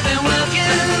 and I've been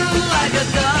working like a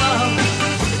dog.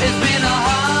 It's been a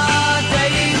hard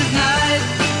day's night.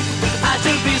 I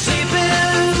should be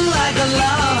sleeping like a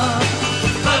log.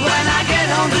 But when I get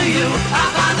home to you, I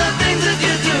find the things that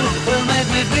you do will make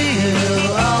me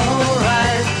feel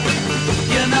alright.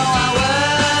 You know I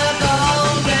work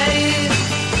all day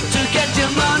to get your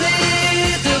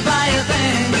money to buy a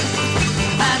thing,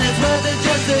 and it's worth it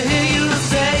just to hear you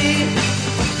say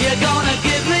you're gonna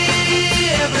give me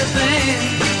everything.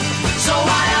 So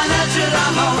why on earth should I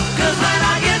moan? 'Cause when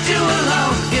I get you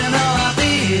alone, you know I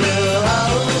feel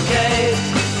okay.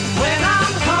 When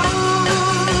I'm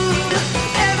home,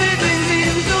 everything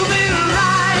seems to be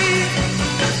right.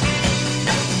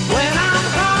 When I'm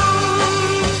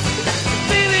home,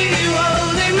 feeling you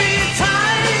holding me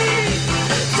tight,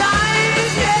 tight,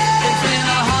 yeah. It's been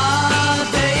a hard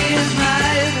day's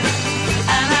night,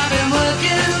 and I've been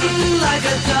working like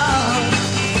a dog.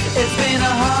 It's been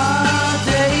a hard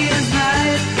day's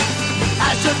night.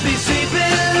 I should be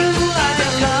sleeping like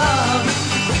a log.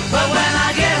 But when I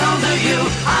get home to you,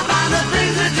 I find the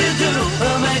things that you do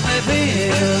will make me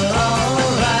feel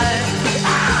alright.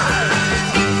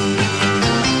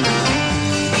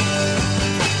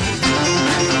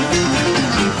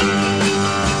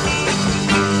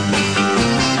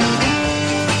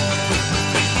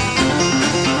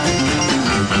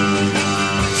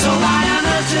 So why on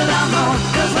earth should I moan?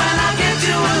 'Cause when I get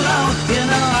you alone, you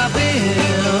know I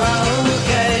feel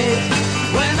okay.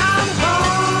 When I'm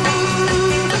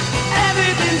home,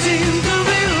 everything seems to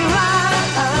be right.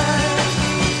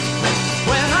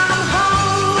 When I'm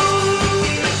home,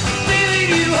 feeling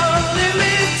you holding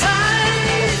me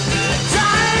tight,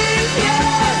 tight,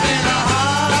 yeah. It's been a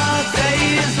hard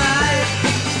day's night,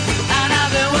 and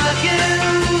I've been working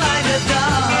like a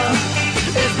dog.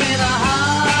 It's been a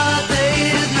hard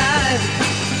day's night.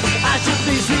 I should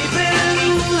be sleeping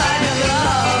like a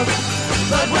log.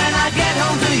 But when I get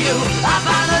home to you, I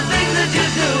find the things that you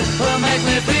do will make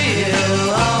me feel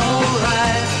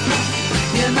alright.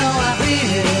 You know I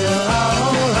feel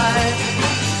alright.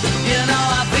 You know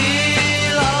I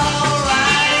feel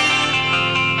alright.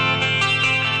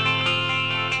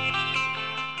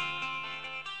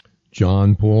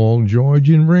 John, Paul, George,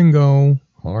 and Ringo,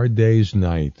 Hard Day's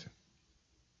Night.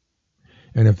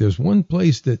 And if there's one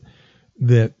place that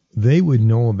they would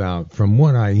know about, from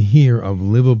what I hear of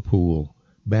Liverpool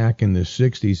back in the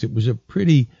 60s, it was a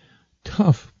pretty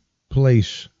tough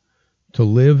place to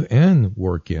live and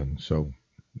work in. So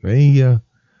they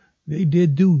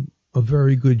did do a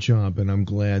very good job, and I'm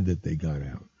glad that they got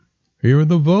out. Here are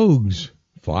the Vogues,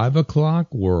 5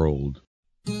 O'Clock World.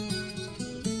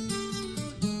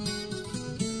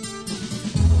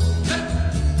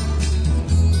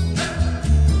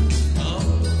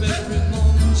 Every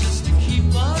moment just to keep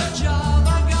a job,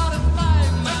 I gotta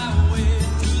find my way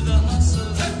through the hustle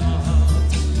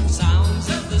and the sounds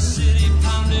of the city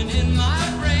pounding in my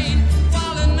brain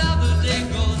while another day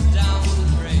goes down the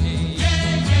drain.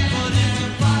 But it's a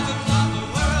 5 o'clock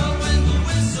world when the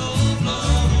whistle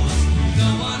blows. No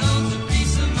one owns a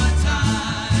piece of my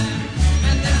time,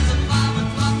 and there's a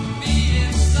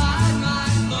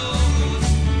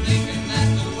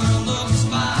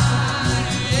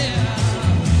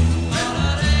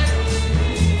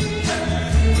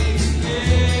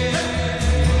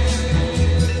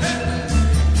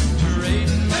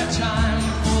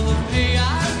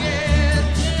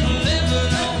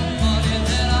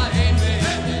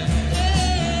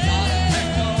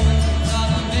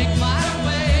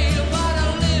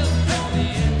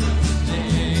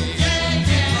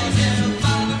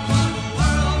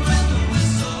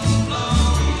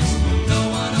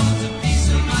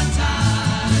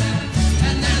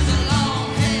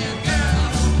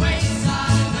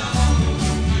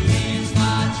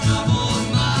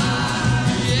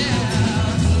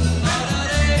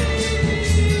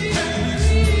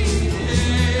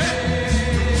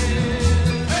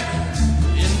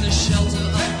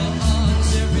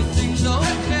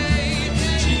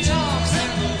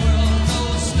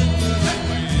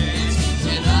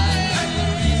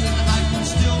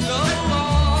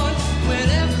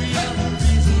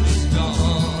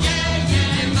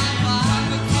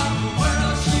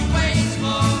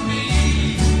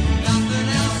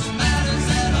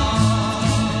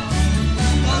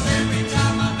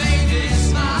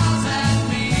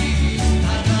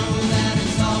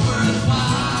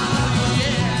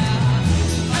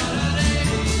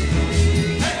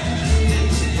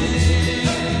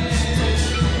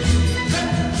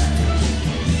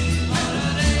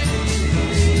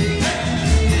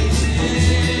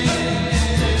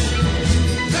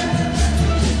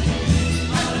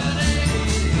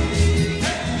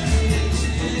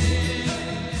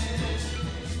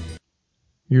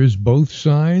Here's both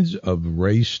sides of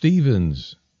Ray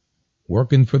Stevens,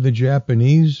 Working for the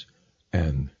Japanese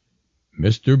and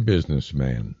Mr.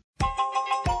 Businessman. I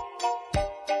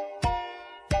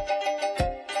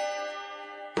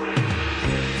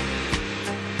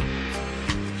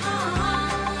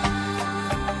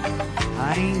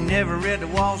ain't never read the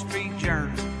Wall Street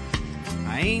Journal.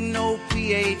 I ain't no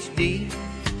PhD.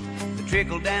 The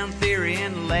trickle-down theory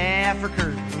and the Laffer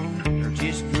curve are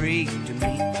just Greek to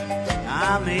me.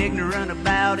 I'm ignorant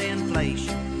about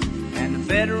inflation and the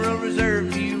Federal Reserve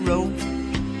Bureau.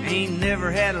 Ain't never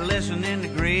had a lesson in the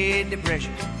Great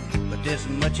Depression, but this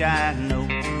much I know.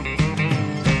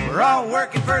 We're all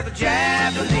working for the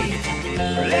Japanese,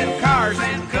 for little cars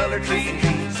and color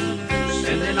TVs,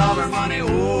 sending all our money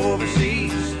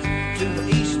overseas to the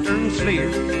Eastern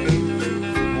Sphere.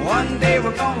 One day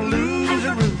we're gonna lose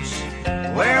our roots,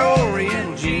 wear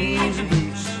Oriental jeans and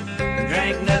boots, and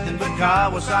drink nothing but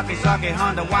Kawasaki, Sake,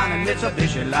 Honda, wine, and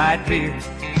Mitsubishi light beer.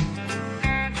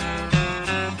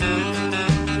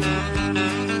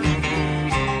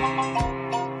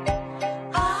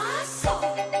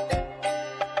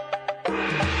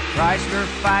 Chrysler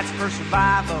fights for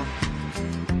survival,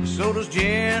 so does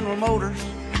General Motors.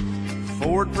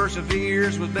 Ford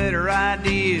perseveres with better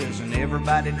ideas, and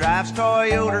everybody drives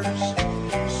Toyotas.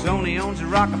 Sony owns the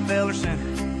Rockefeller Center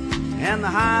and the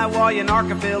Hawaiian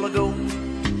Archipelago.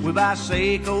 We buy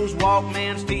Seikos,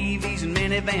 Walkmans, TVs, and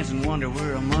minivans and wonder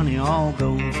where our money all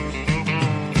goes.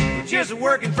 We're just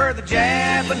working for the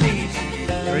Japanese,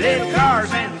 for little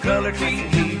cars and color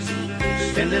TVs,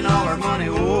 sending all our money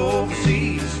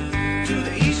overseas to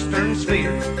the Eastern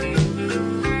Sphere.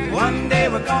 One day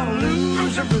we're gonna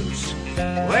lose our roots,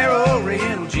 wear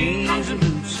Oriental jeans and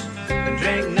boots, and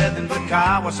drink nothing but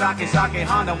Kawasaki, Sake,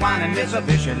 Honda, wine, and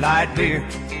Mitsubishi light beer.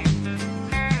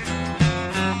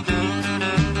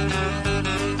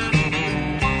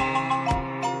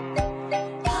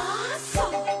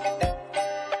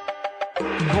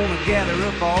 Gonna gather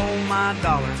up all my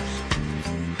dollars,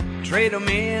 trade them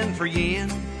in for yen,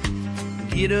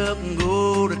 get up and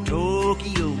go to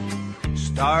Tokyo,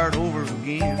 start over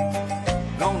again.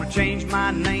 Gonna change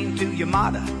my name to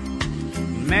Yamada,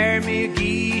 marry me a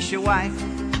geisha wife,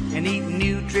 and eat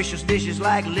nutritious dishes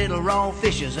like little raw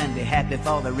fishes, and be happy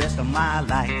for the rest of my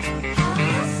life.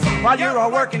 While you're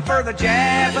all working for the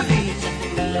Japanese,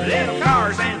 little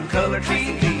cars and color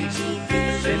TVs,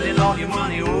 sending all your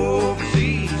money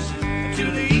overseas to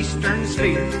the Eastern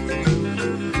Sphere.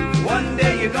 One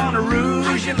day you're gonna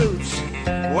rouge your boots,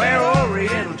 wear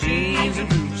Oriental jeans and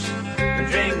boots, and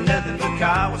drink nothing but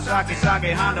Kawasaki,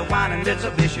 Sake, Honda, wine, and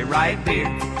Mitsubishi right beer.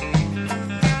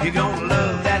 You're gonna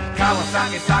love that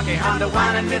Kawasaki, Sake, Honda,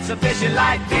 wine, and Mitsubishi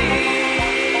light beer.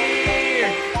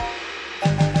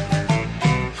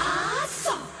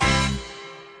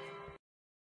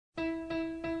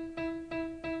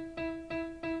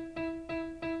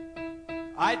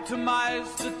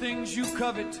 Itemize the things you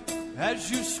covet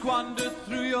as you squander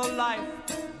through your life.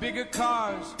 Bigger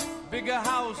cars, bigger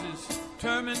houses,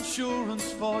 term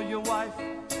insurance for your wife.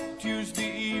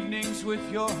 Tuesday evenings with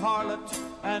your harlot,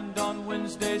 and on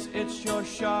Wednesdays it's your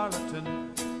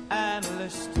charlatan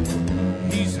analyst.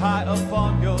 He's high up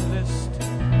on your list.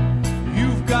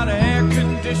 You've got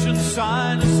air-conditioned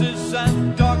sinuses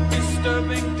and dark,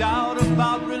 disturbing doubt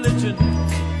about religion,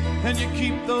 and you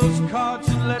keep those cards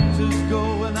and letters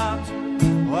going out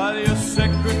while your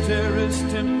secretary's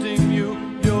tempting you.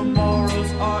 Your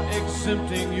morals are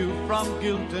exempting you from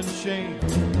guilt and shame.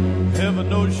 Heaven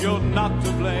knows you're not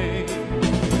to blame.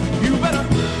 You better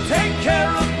take care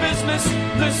of business,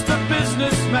 Mr.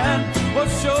 Businessman.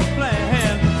 What's your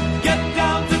plan? Get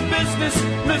down to business,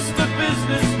 Mr.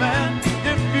 Businessman.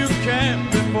 If you can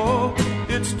before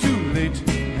it's too late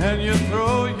and you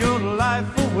throw your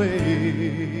life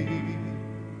away.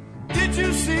 Did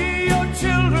you see your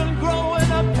children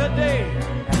growing up today?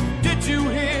 Did you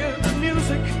hear the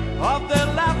music of their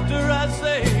laughter as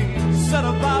they set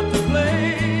about to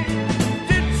play?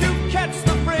 Did you catch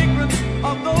the fragrance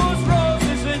of those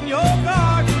roses in your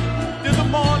garden? Did the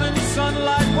morning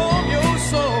sunlight warm your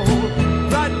soul,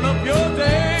 brighten up your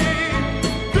day?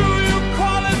 Do you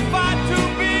qualify to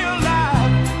be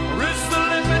alive, or is the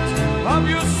limit of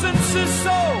your senses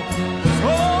so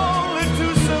only to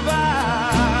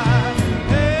survive?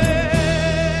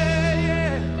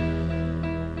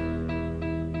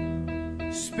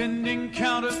 Spending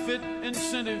counterfeit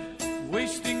incentive,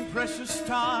 wasting precious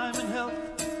time and health,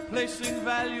 placing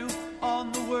value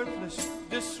on the worthless,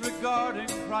 disregarding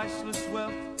priceless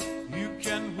wealth. You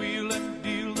can wheel and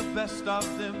deal the best of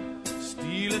them,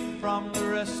 steal it from the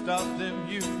rest of them.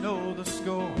 You know the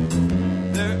score.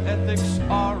 Their ethics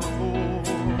are a bore.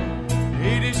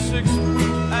 86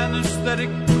 proof anesthetic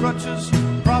crutches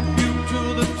prop you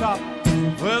to the top,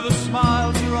 where the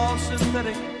smiles are all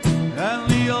synthetic and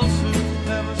the ulcers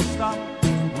never stop.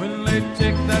 When they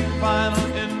take that final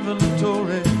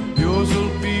inventory, yours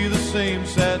will be the same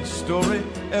sad story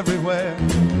everywhere.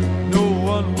 No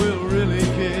one will really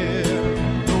care.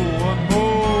 No one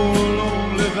more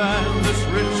lonely than this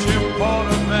rich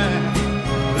important man.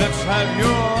 Let's have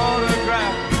your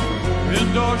autograph,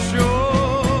 endorse your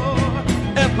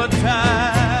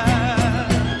epitaph.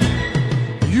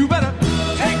 You better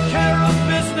take care of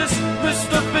business,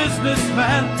 Mr.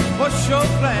 Businessman. What's your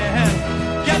plan?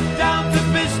 Get down to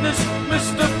business,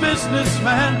 Mr.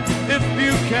 Businessman, if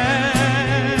you can.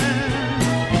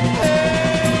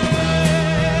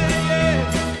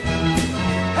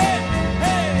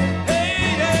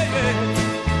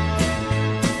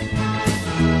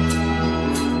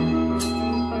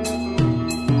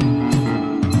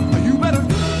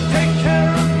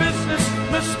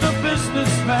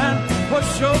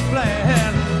 What's your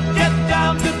plan? Get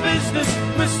down to business,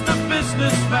 Mr.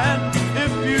 Businessman,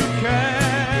 if you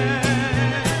can.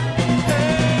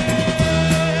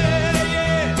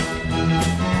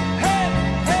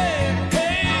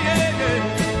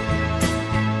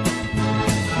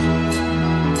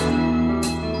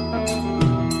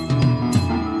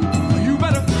 You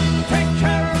better take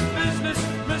care of business,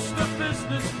 Mr.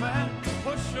 Businessman.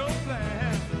 What's your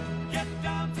plan? Get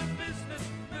down to business,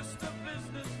 Mr.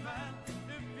 Businessman.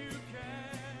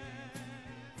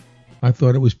 I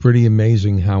thought it was pretty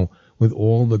amazing how, with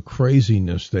all the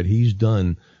craziness that he's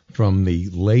done from the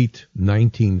late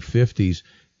 1950s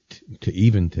to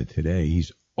even to today,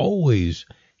 he's always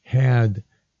had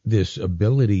this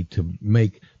ability to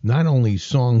make not only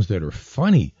songs that are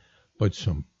funny, but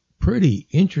some pretty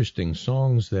interesting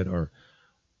songs that are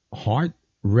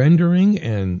heart-rendering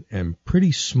and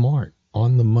pretty smart,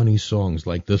 on-the-money songs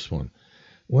like this one.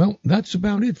 Well, that's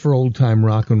about it for Old Time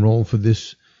Rock and Roll for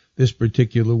this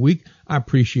particular week. I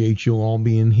appreciate you all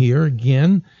being here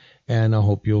again, and I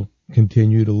hope you'll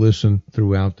continue to listen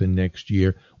throughout the next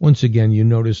year. Once again, you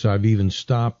notice I've even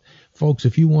stopped. Folks,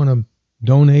 if you want to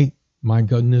donate, my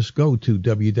goodness, go to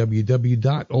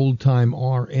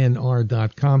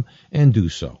www.oldtimernr.com and do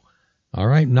so. All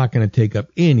right? Not going to take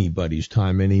up anybody's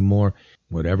time anymore.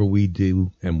 Whatever we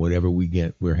do and whatever we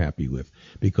get, we're happy with,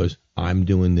 because I'm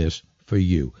doing this for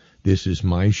you. This is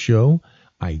my show.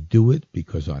 I do it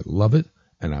because I love it,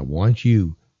 and I want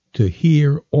you to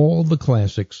hear all the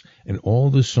classics and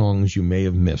all the songs you may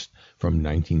have missed from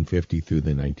 1950 through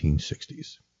the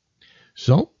 1960s.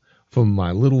 So, from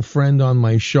my little friend on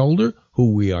my shoulder,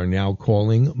 who we are now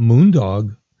calling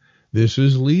Moondog, this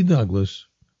is Lee Douglas.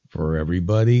 For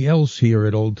everybody else here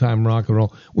at Old Time Rock and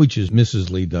Roll, which is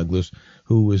Mrs. Lee Douglas,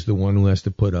 who is the one who has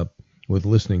to put up with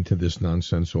listening to this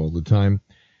nonsense all the time.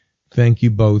 Thank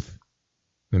you both,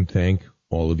 and thank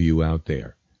all of you out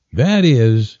there. That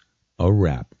is a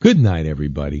wrap. Good night,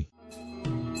 everybody.